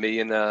December. So me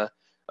and a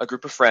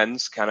group of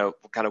friends kind of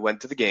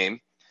went to the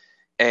game.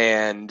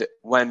 And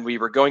when we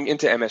were going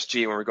into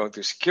MSG, when we were going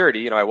through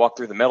security, I walked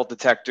through the metal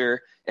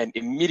detector, and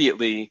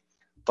immediately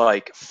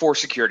 4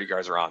 security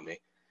guards are on me.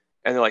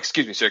 And they're like,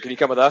 "Excuse me, sir, can you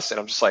come with us?" And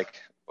I'm just like,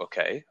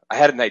 okay. I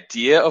had an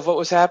idea of what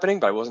was happening,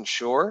 but I wasn't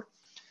sure.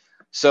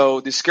 So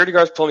the security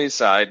guards pull me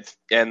aside,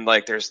 and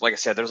there's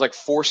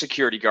 4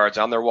 security guards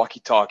on their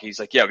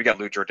walkie-talkies. Yeah, we got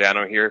Lou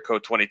Giordano here,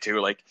 code 22.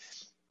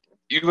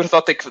 You would have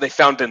thought they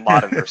found Bin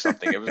Laden or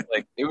something. It was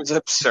it was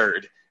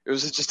absurd. It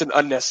was just an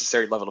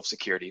unnecessary level of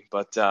security.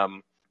 But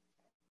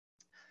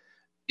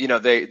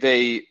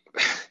they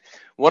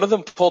One of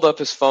them pulled up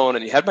his phone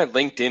and he had my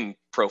LinkedIn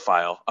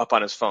profile up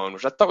on his phone,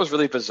 which I thought was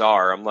really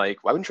bizarre. I'm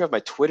like, why wouldn't you have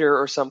my Twitter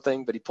or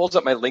something? But he pulls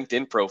up my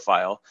LinkedIn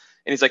profile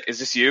and he's like, is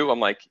this you? I'm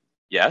like,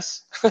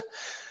 yes.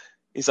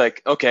 He's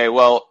like, okay,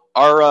 well,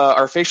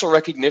 our facial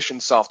recognition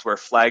software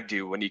flagged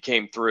you when you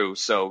came through,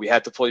 so we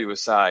had to pull you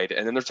aside.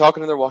 And then they're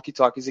talking to their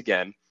walkie-talkies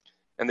again,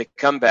 and they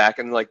come back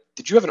and they're like,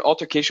 did you have an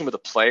altercation with a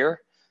player?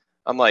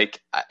 I'm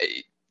like,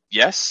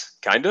 yes,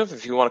 kind of.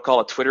 If you want to call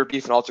a Twitter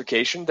beef an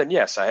altercation, then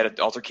yes, I had an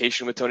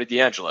altercation with Tony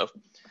Deangelo.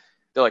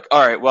 They're like,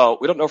 all right, well,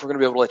 we don't know if we're going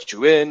to be able to let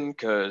you in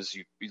because,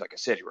 like I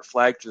said, you were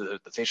flagged through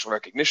the facial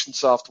recognition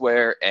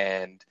software.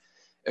 And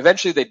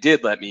eventually they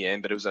did let me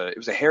in, but it was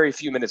a hairy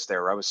few minutes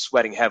there where I was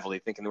sweating heavily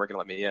thinking they were going to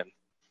let me in.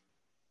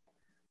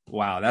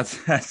 Wow,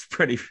 that's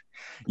pretty.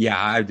 Yeah,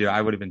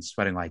 I would have been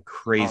sweating like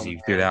crazy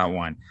through that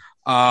one.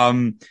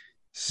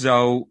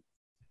 So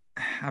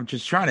I'm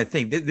just trying to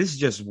think. This is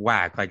just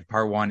whack, like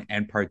part one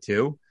and part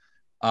two.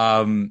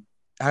 How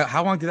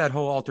long did that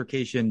whole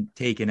altercation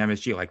take in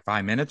MSG? Like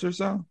 5 minutes or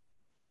so?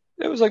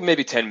 It was like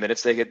maybe 10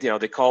 minutes. They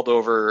called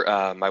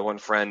over my one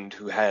friend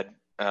who had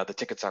the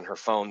tickets on her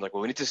phone. Like,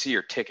 well, we need to see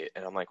your ticket.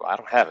 And I'm like, well, I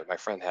don't have it. My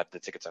friend had the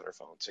tickets on her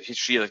phone. So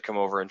she had come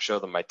over and show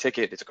them my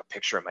ticket. They took a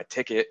picture of my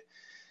ticket.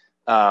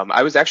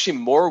 I was actually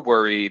more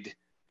worried.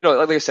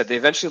 Like I said, they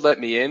eventually let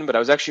me in, but I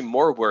was actually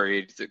more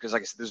worried because,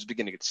 like I said, this was the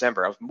beginning of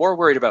December. I was more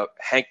worried about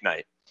Hank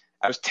Night.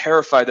 I was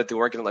terrified that they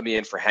weren't going to let me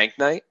in for Hank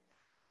Night.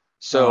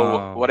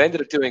 So what I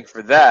ended up doing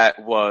for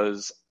that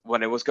was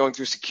when I was going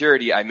through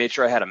security, I made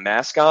sure I had a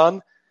mask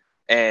on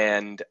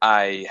and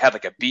I had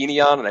like a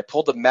beanie on, and I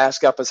pulled the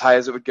mask up as high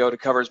as it would go to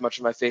cover as much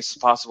of my face as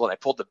possible, and I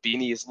pulled the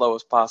beanie as low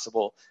as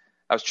possible.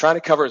 I was trying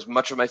to cover as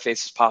much of my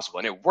face as possible,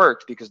 and it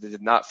worked because they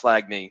did not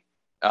flag me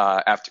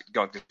after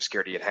going through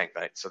security at Hank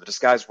Night. So the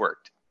disguise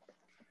worked.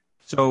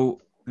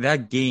 So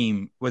that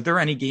game, was there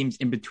any games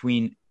in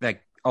between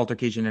that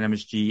altercation at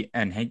MSG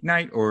and Hank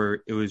Night,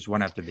 or it was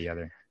one after the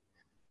other?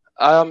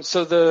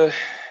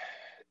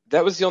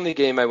 That was the only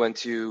game I went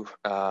to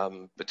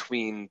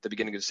between the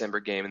beginning of December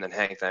game and then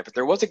Hank Night. But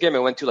there was a game I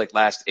went to like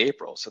last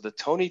April. So the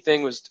Tony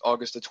thing was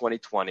August of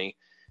 2020.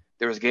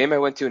 There was a game I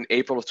went to in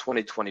April of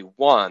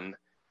 2021.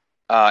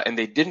 And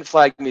they didn't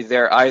flag me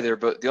there either.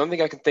 But the only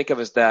thing I can think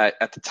of is that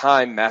at the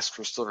time, masks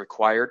were still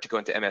required to go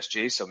into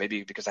MSG. So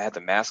maybe because I had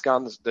the mask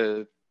on,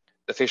 the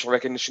facial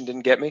recognition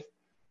didn't get me.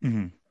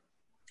 Mm-hmm.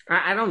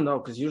 I don't know,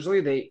 because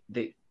usually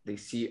they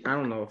see. I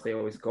don't know if they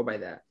always go by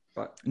that.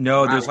 But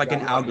no, there's like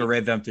an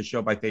algorithm to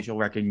show by facial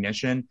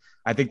recognition.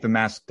 I think the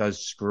mask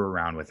does screw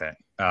around with it.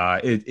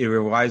 It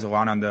relies a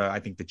lot on I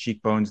think the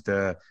cheekbones,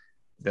 the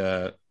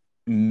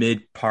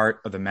mid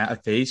part of the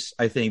face.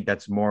 I think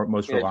that's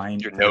most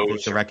reliant on the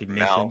facial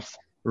recognition.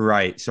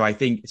 Right. So I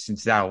think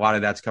since a lot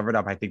of that's covered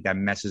up, I think that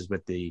messes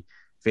with the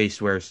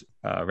face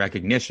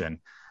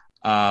recognition.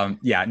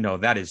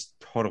 That is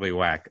totally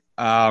whack.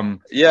 I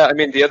mean,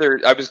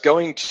 I was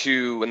going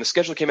to, when the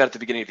schedule came out at the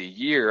beginning of the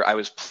year, I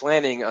was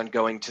planning on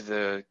going to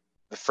the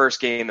first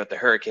game that the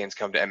Hurricanes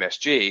come to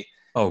MSG.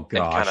 Oh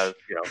gosh. And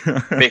kind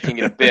of, making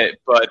it a bit,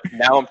 but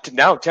now I'm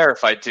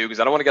terrified too,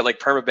 because I don't want to get like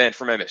permabanned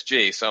from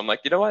MSG. So I'm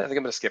like, you know what? I think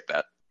I'm going to skip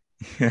that.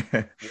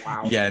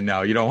 Wow. Yeah,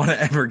 no, you don't want to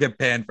ever get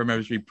banned from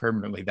MSG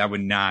permanently. That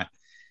would not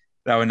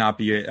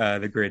be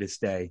the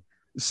greatest day.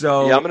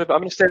 So yeah, I'm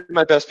gonna stay in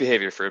my best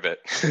behavior for a bit.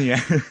 Yeah.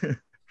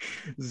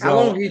 How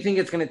long do you think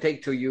it's gonna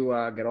take till you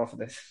get off of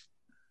this?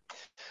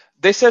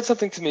 They said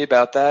something to me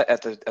about that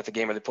at the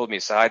game where they pulled me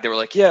aside. They were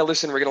like, "Yeah,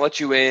 listen, we're gonna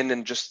let you in,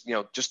 and just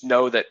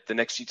know that the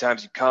next few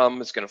times you come,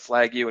 it's gonna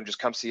flag you, and just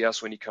come see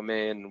us when you come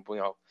in."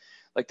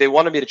 Like they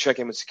wanted me to check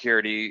in with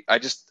security. I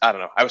don't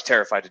know. I was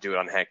terrified to do it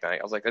on Hank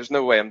Night. I was like, "There's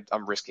no way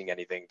I'm risking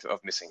anything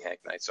of missing Hank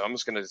Night." So I'm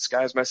just gonna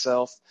disguise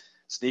myself,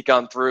 sneak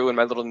on through in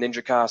my little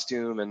ninja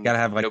costume, and gotta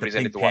have like the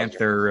Pink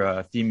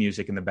Panther theme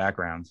music in the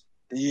background.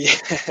 Yeah,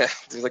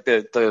 there's like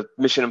the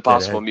Mission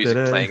Impossible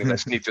music playing as I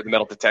sneak through the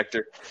metal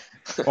detector.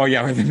 Oh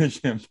yeah, with the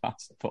Mission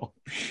Impossible.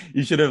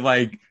 You should have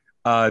like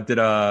did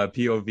a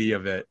POV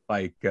of it,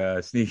 like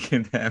sneak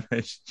into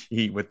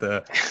MSG with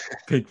the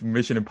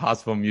Mission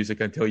Impossible music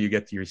until you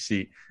get to your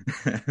seat.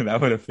 that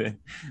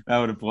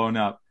would have blown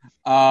up.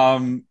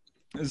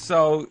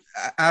 So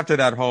after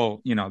that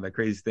whole, that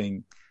crazy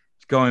thing,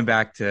 going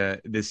back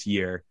to this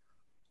year,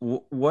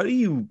 what do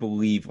you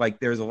believe? Like,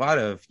 there's a lot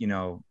of,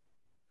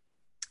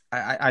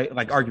 I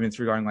like arguments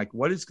regarding like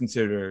what is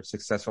considered a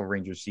successful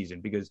Rangers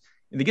season, because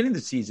in the beginning of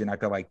the season, I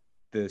felt like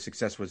the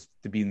success was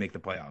to make the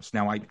playoffs.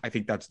 Now, I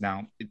think that's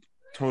now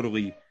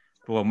totally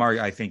below mark.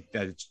 I think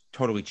that it's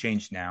totally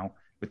changed now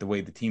with the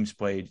way the teams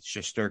played.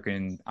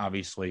 Shesterkin,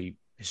 obviously,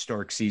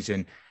 historic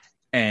season.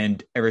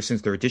 And ever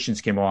since their additions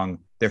came along,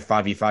 their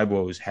 5v5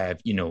 woes have,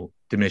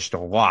 diminished a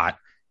lot.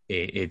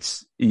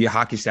 It's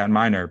Hockey Stat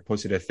Minor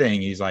posted a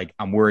thing. He's like,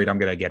 I'm worried I'm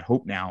going to get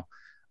hope now.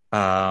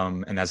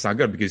 And that's not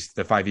good, because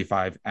the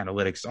 5v5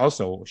 analytics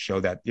also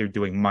show that they're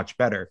doing much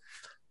better.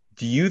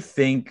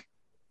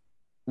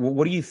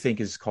 What do you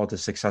think is called a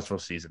successful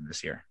season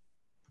this year?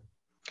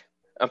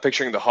 I'm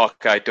picturing the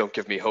Hawkeye "Don't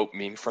Give Me Hope"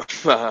 meme from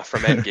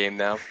Endgame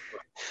now.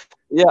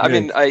 Yeah, I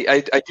mean,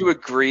 I do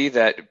agree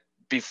that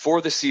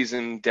before the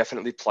season,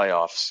 definitely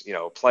playoffs.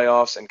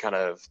 Playoffs and kind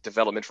of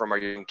development from our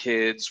young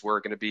kids. We're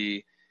going to be,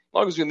 as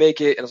long as we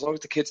make it and as long as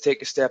the kids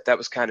take a step, that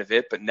was kind of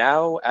it. But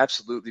now,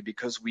 absolutely,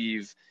 because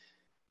we've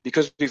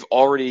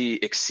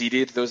already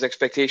exceeded those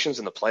expectations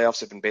and the playoffs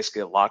have been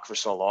basically a lock for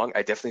so long,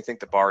 I definitely think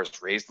the bar is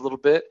raised a little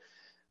bit.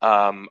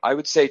 I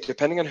would say,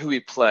 depending on who we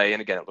play,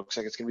 and again, it looks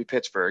like it's going to be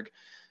Pittsburgh,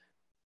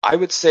 I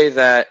would say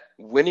that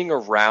winning a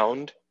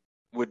round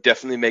would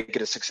definitely make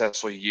it a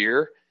successful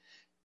year.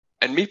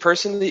 And me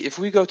personally, if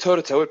we go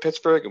toe-to-toe with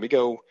Pittsburgh and we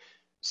go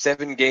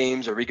 7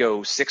 games or we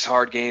go 6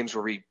 hard games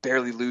where we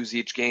barely lose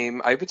each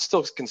game, I would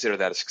still consider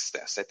that a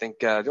success. I think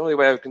the only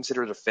way I would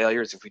consider it a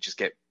failure is if we just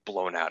get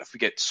blown out. If we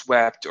get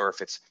swept, or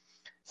if it's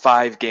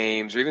 5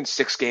 games or even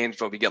 6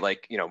 games where we get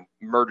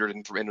murdered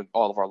in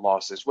all of our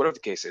losses, whatever the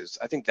case is,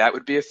 I think that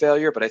would be a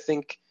failure. But I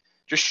think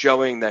just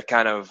showing that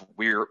kind of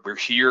we're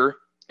here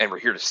and we're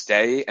here to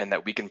stay and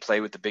that we can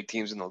play with the big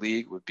teams in the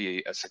league would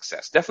be a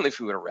success. Definitely if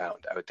we went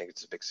around, I would think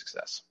it's a big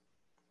success.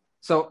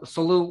 So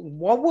Lou,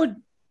 what would,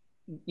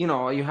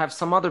 you have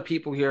some other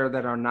people here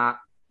that are not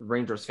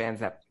Rangers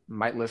fans that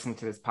might listen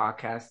to this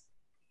podcast.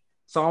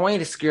 So I want you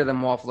to scare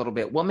them off a little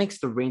bit. What makes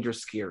the Rangers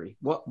scary?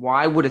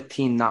 Why would a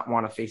team not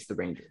want to face the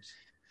Rangers?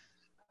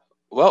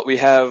 Well, we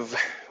have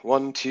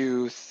 1,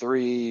 2,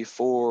 3,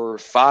 4,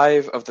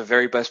 5 of the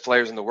very best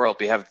players in the world.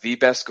 We have the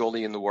best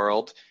goalie in the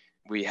world.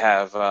 We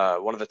have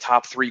one of the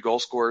top 3 goal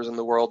scorers in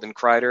the world in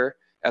Kreider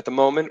at the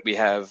moment. We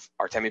have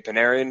Artemi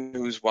Panarin,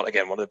 who's, one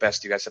of the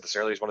best, you guys said this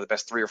earlier, he's one of the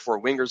best 3 or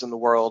 4 wingers in the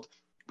world.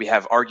 We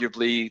have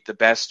arguably the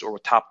best or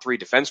top 3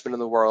 defensemen in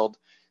the world.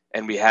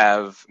 And we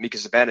have Mika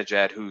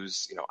Zibanejad,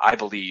 who's, I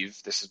believe,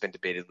 this has been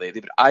debated lately,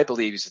 but I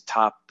believe he's a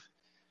top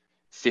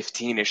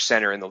 15-ish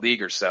center in the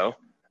league or so.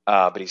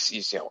 But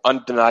he's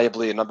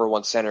undeniably a number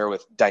 1 center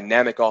with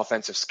dynamic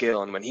offensive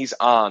skill. And when he's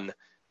on,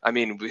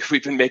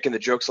 we've been making the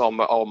jokes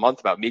all month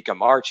about Mika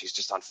March. He's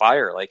just on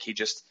fire.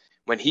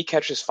 When he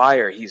catches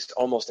fire, he's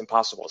almost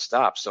impossible to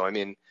stop. So,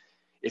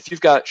 if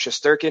you've got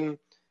Shesterkin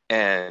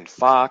and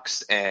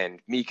Fox and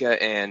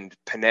Mika and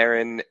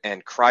Panarin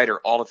and Kreider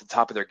all at the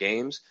top of their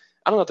games,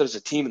 I don't know if there's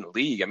a team in the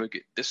league.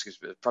 This is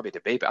probably a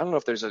debate, but I don't know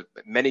if there's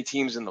many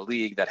teams in the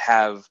league that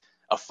have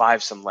a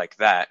 5-some like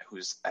that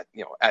who's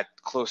at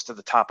close to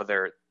the top of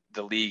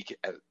the league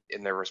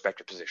in their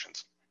respective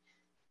positions.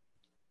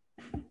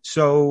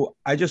 So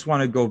I just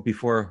want to go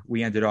before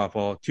we end it off.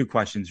 Well, 2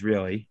 questions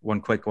really.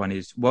 One quick one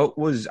is,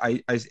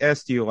 I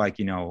asked you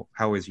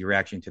how was your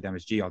reaction to the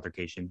MSG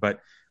altercation, but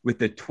with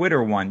the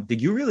Twitter one,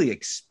 did you really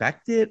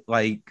expect it?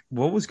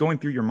 What was going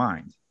through your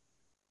mind?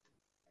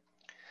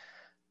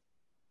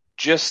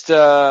 Just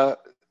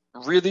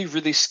really,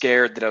 really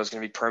scared that I was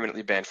going to be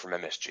permanently banned from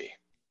MSG.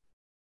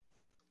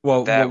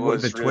 Well, that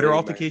was the Twitter really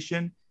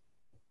altercation?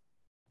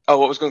 Oh,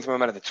 what was going through my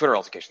mind at the Twitter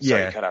altercation?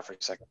 Sorry, you cut out for a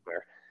second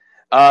there.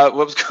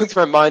 What was going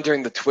through my mind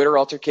during the Twitter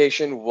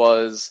altercation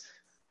was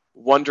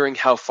wondering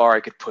how far I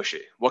could push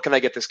it. What can I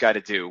get this guy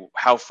to do?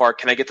 How far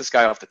can I get this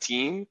guy off the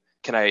team?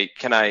 Can I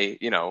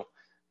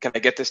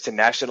get this to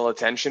national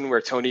attention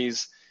where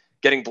Tony's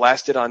getting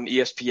blasted on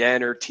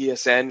ESPN or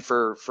TSN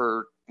for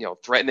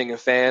threatening a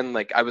fan?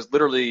 I was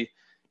literally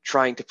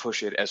trying to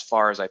push it as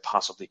far as I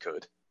possibly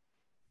could.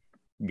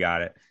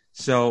 Got it.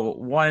 So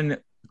one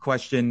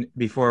question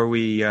before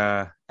we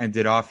end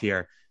it off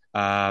here.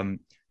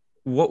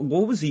 What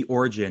was the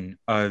origin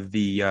of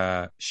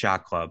the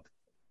Shot Club?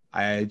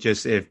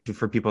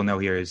 For people to know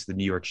here is the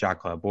New York Shot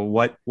Club.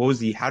 Well,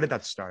 how did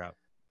that start out?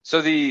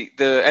 So the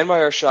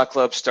NYR Shot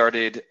Club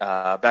started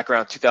back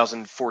around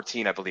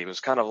 2014, I believe. It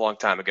was kind of a long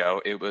time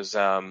ago. It was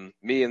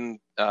me and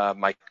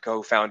my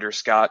co-founder,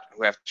 Scott,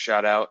 who I have to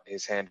shout out.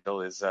 His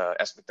handle is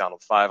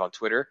smcdonald5 on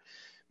Twitter.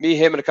 Me,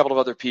 him, and a couple of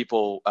other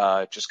people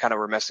just kind of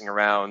were messing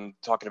around,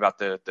 talking about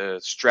the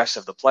stress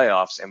of the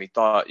playoffs. And we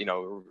thought, we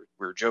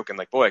were joking,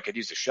 boy, I could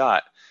use a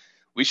shot.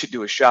 We should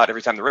do a shot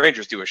every time the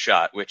Rangers do a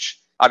shot, which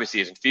obviously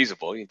isn't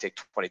feasible. You can take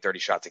 20, 30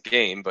 shots a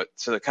game. But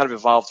so it kind of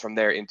evolved from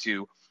there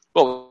into,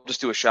 well, we'll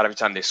just do a shot every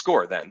time they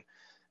score then.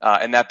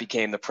 And that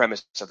became the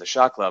premise of the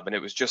Shot Club. And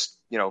it was just,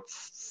 4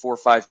 or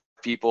 5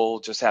 people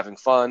just having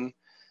fun.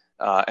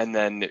 And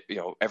then,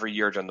 every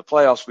year during the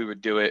playoffs, we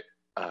would do it.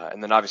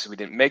 And then obviously we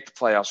didn't make the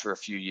playoffs for a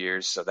few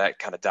years, so that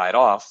kind of died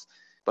off.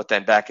 But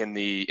then back in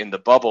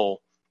the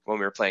bubble, when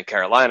we were playing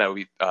Carolina,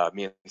 me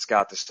and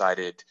Scott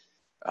decided,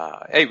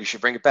 hey, we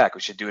should bring it back.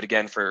 We should do it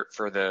again for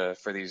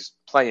these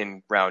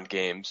play-in round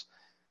games.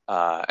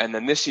 And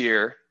then this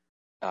year,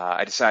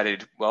 I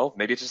decided, well,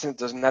 maybe it just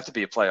doesn't have to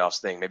be a playoffs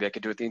thing. Maybe I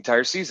could do it the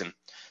entire season.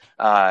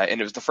 And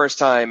it was the first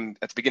time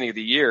at the beginning of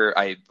the year,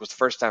 I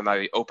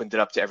opened it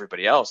up to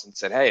everybody else and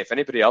said, hey, if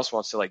anybody else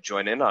wants to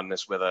join in on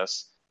this with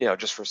us,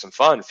 just for some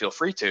fun, feel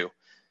free to.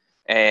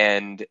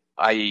 And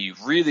I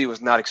really was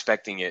not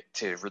expecting it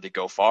to really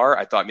go far.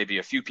 I thought maybe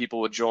a few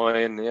people would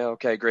join. Yeah,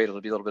 okay, great.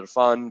 It'll be a little bit of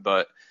fun,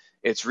 but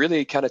it's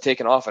really kind of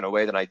taken off in a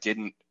way that I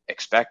didn't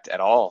expect at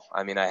all.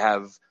 I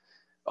have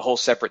a whole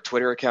separate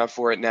Twitter account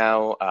for it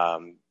now.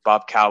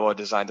 Bob Kawa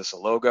designed us a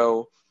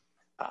logo.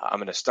 I'm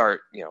going to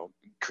start,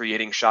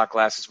 creating shot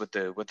glasses with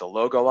the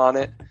logo on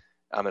it.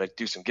 I'm going to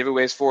do some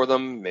giveaways for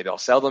them. Maybe I'll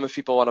sell them if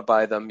people want to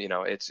buy them.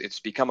 It's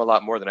become a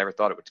lot more than I ever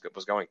thought it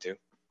was going to.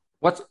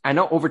 I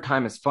know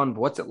overtime is fun,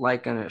 but what's it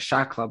like in a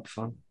shot club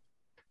fun?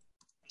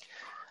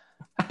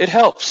 It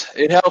helps.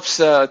 It helps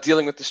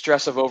dealing with the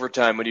stress of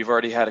overtime when you've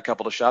already had a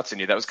couple of shots in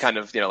you. That was kind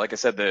of, like I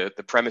said, the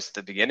premise at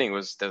the beginning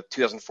was the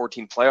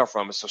 2014 playoff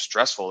run was so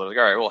stressful. They're like,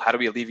 all right, well, how do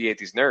we alleviate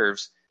these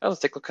nerves? Oh, let's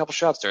take a couple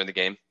shots during the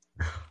game.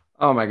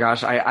 Oh my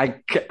gosh,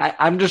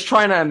 I'm just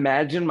trying to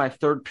imagine my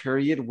third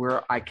period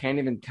where I can't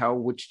even tell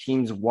which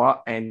team's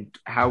what and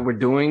how we're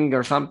doing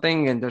or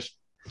something, and just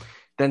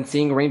then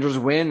seeing Rangers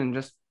win and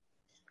just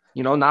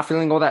not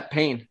feeling all that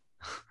pain.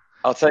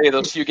 I'll tell you,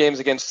 those few games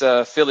against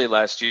Philly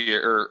last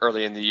year or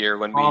early in the year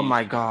when oh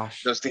my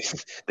gosh,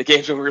 the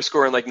games when we were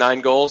scoring like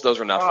 9 goals, those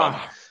were not fun.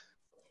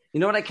 You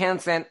know what I can't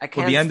stand?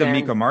 The end of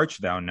Mika March,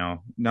 though.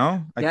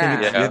 No, I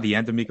think it's the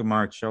end of Mika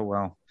March. Oh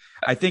well.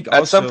 I think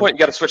at some point you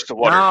got to switch to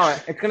water. No,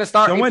 it's going to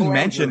start. Someone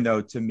mentioned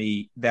though to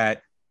me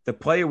that the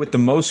player with the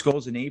most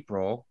goals in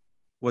April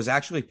was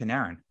actually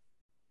Panarin,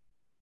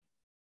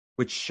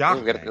 which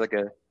shocked me.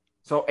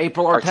 So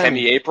April or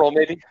Artemi April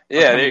maybe.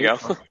 Yeah, there you go.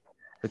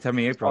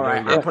 Artemi April. All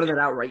right, I'm putting it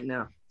out right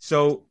now.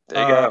 So,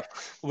 there you go.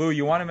 Lou,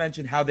 you want to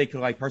mention how they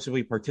could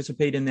personally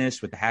participate in this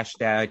with the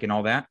hashtag and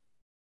all that?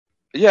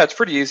 Yeah, it's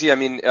pretty easy. I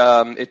mean,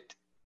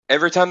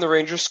 every time the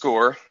Rangers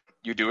score,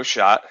 you do a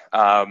shot.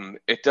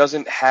 It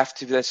doesn't have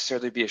to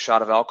necessarily be a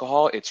shot of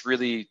alcohol. It's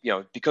really,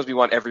 because we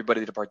want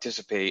everybody to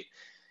participate,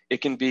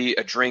 it can be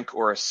a drink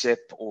or a sip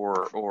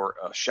or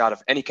a shot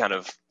of any kind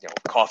of,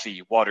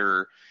 coffee,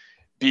 water,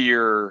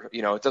 beer.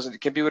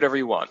 It can be whatever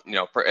you want.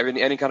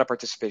 Any kind of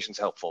participation is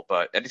helpful.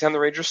 But anytime the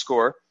Rangers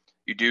score,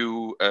 you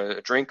do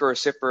a drink or a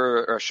sip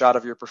or a shot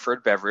of your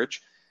preferred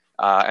beverage.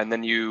 And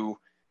then you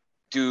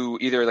do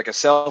either like a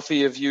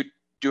selfie of you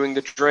doing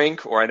the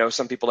drink, or I know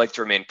some people like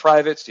to remain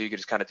private, so you could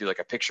just kind of do like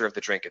a picture of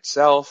the drink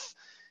itself,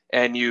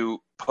 and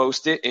you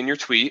post it in your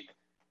tweet,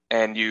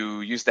 and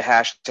you use the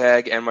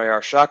hashtag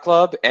NYR Shot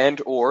Club,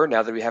 and or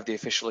now that we have the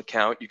official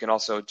account, you can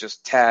also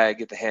just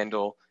tag the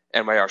handle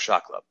NYR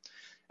Shot Club.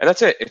 And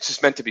that's it. It's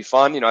just meant to be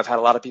fun. I've had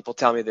a lot of people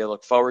tell me they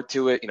look forward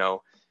to it,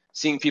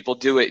 seeing people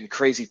do it in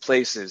crazy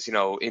places,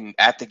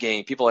 at the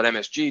game, people at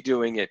MSG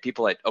doing it,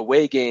 people at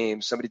away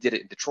games, somebody did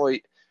it in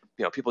Detroit,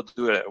 people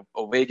do it at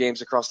away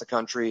games across the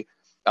country.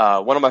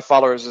 One of my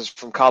followers is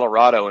from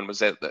Colorado and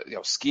was at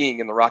skiing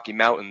in the Rocky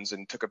Mountains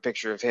and took a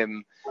picture of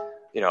him.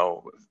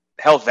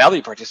 Hell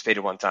Valley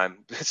participated one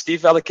time.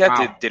 Steve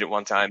Valiquette did it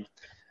one time.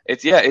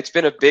 It's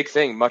been a big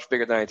thing, much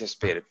bigger than I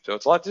anticipated. So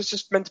it's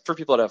just meant for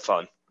people to have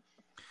fun.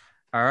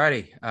 All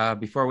righty.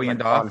 Before we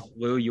end off,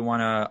 Lou, you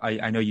want to?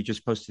 I know you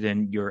just posted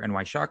in your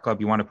NY Shot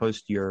Club. You want to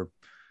post your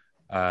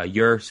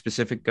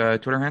specific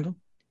Twitter handle?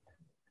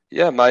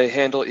 Yeah, my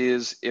handle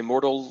is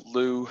Immortal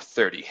Lou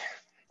 30.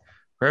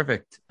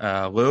 Perfect.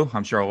 Lou,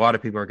 I'm sure a lot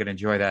of people are going to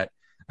enjoy that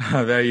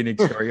very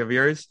unique story of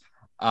yours.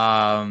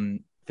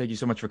 Thank you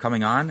so much for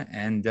coming on,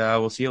 and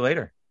we'll see you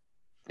later.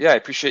 Yeah, I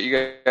appreciate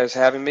you guys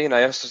having me, and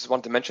I also just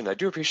wanted to mention I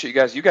do appreciate you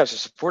guys. You guys have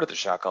supported the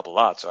Shot Club a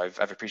lot, so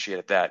I've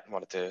appreciated that. I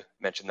wanted to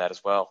mention that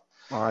as well.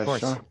 All right,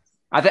 sure.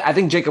 I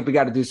think Jacob, we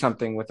got to do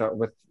something with.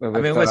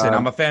 Listen,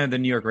 I'm a fan of the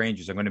New York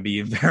Rangers. I'm going to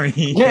be very,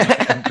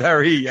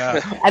 very,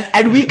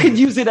 and we could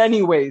use it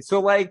anyway. So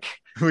we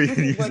this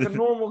is like a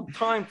normal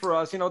time for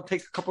us.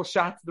 Take a couple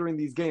shots during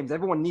these games.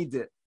 Everyone needs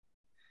it.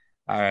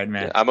 All right,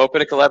 man. Yeah, I'm open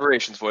to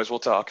collaborations, boys. We'll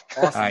talk.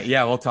 Awesome. All right,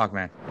 yeah, we'll talk,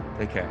 man.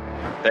 Take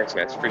care. Thanks,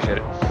 guys. Appreciate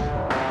it.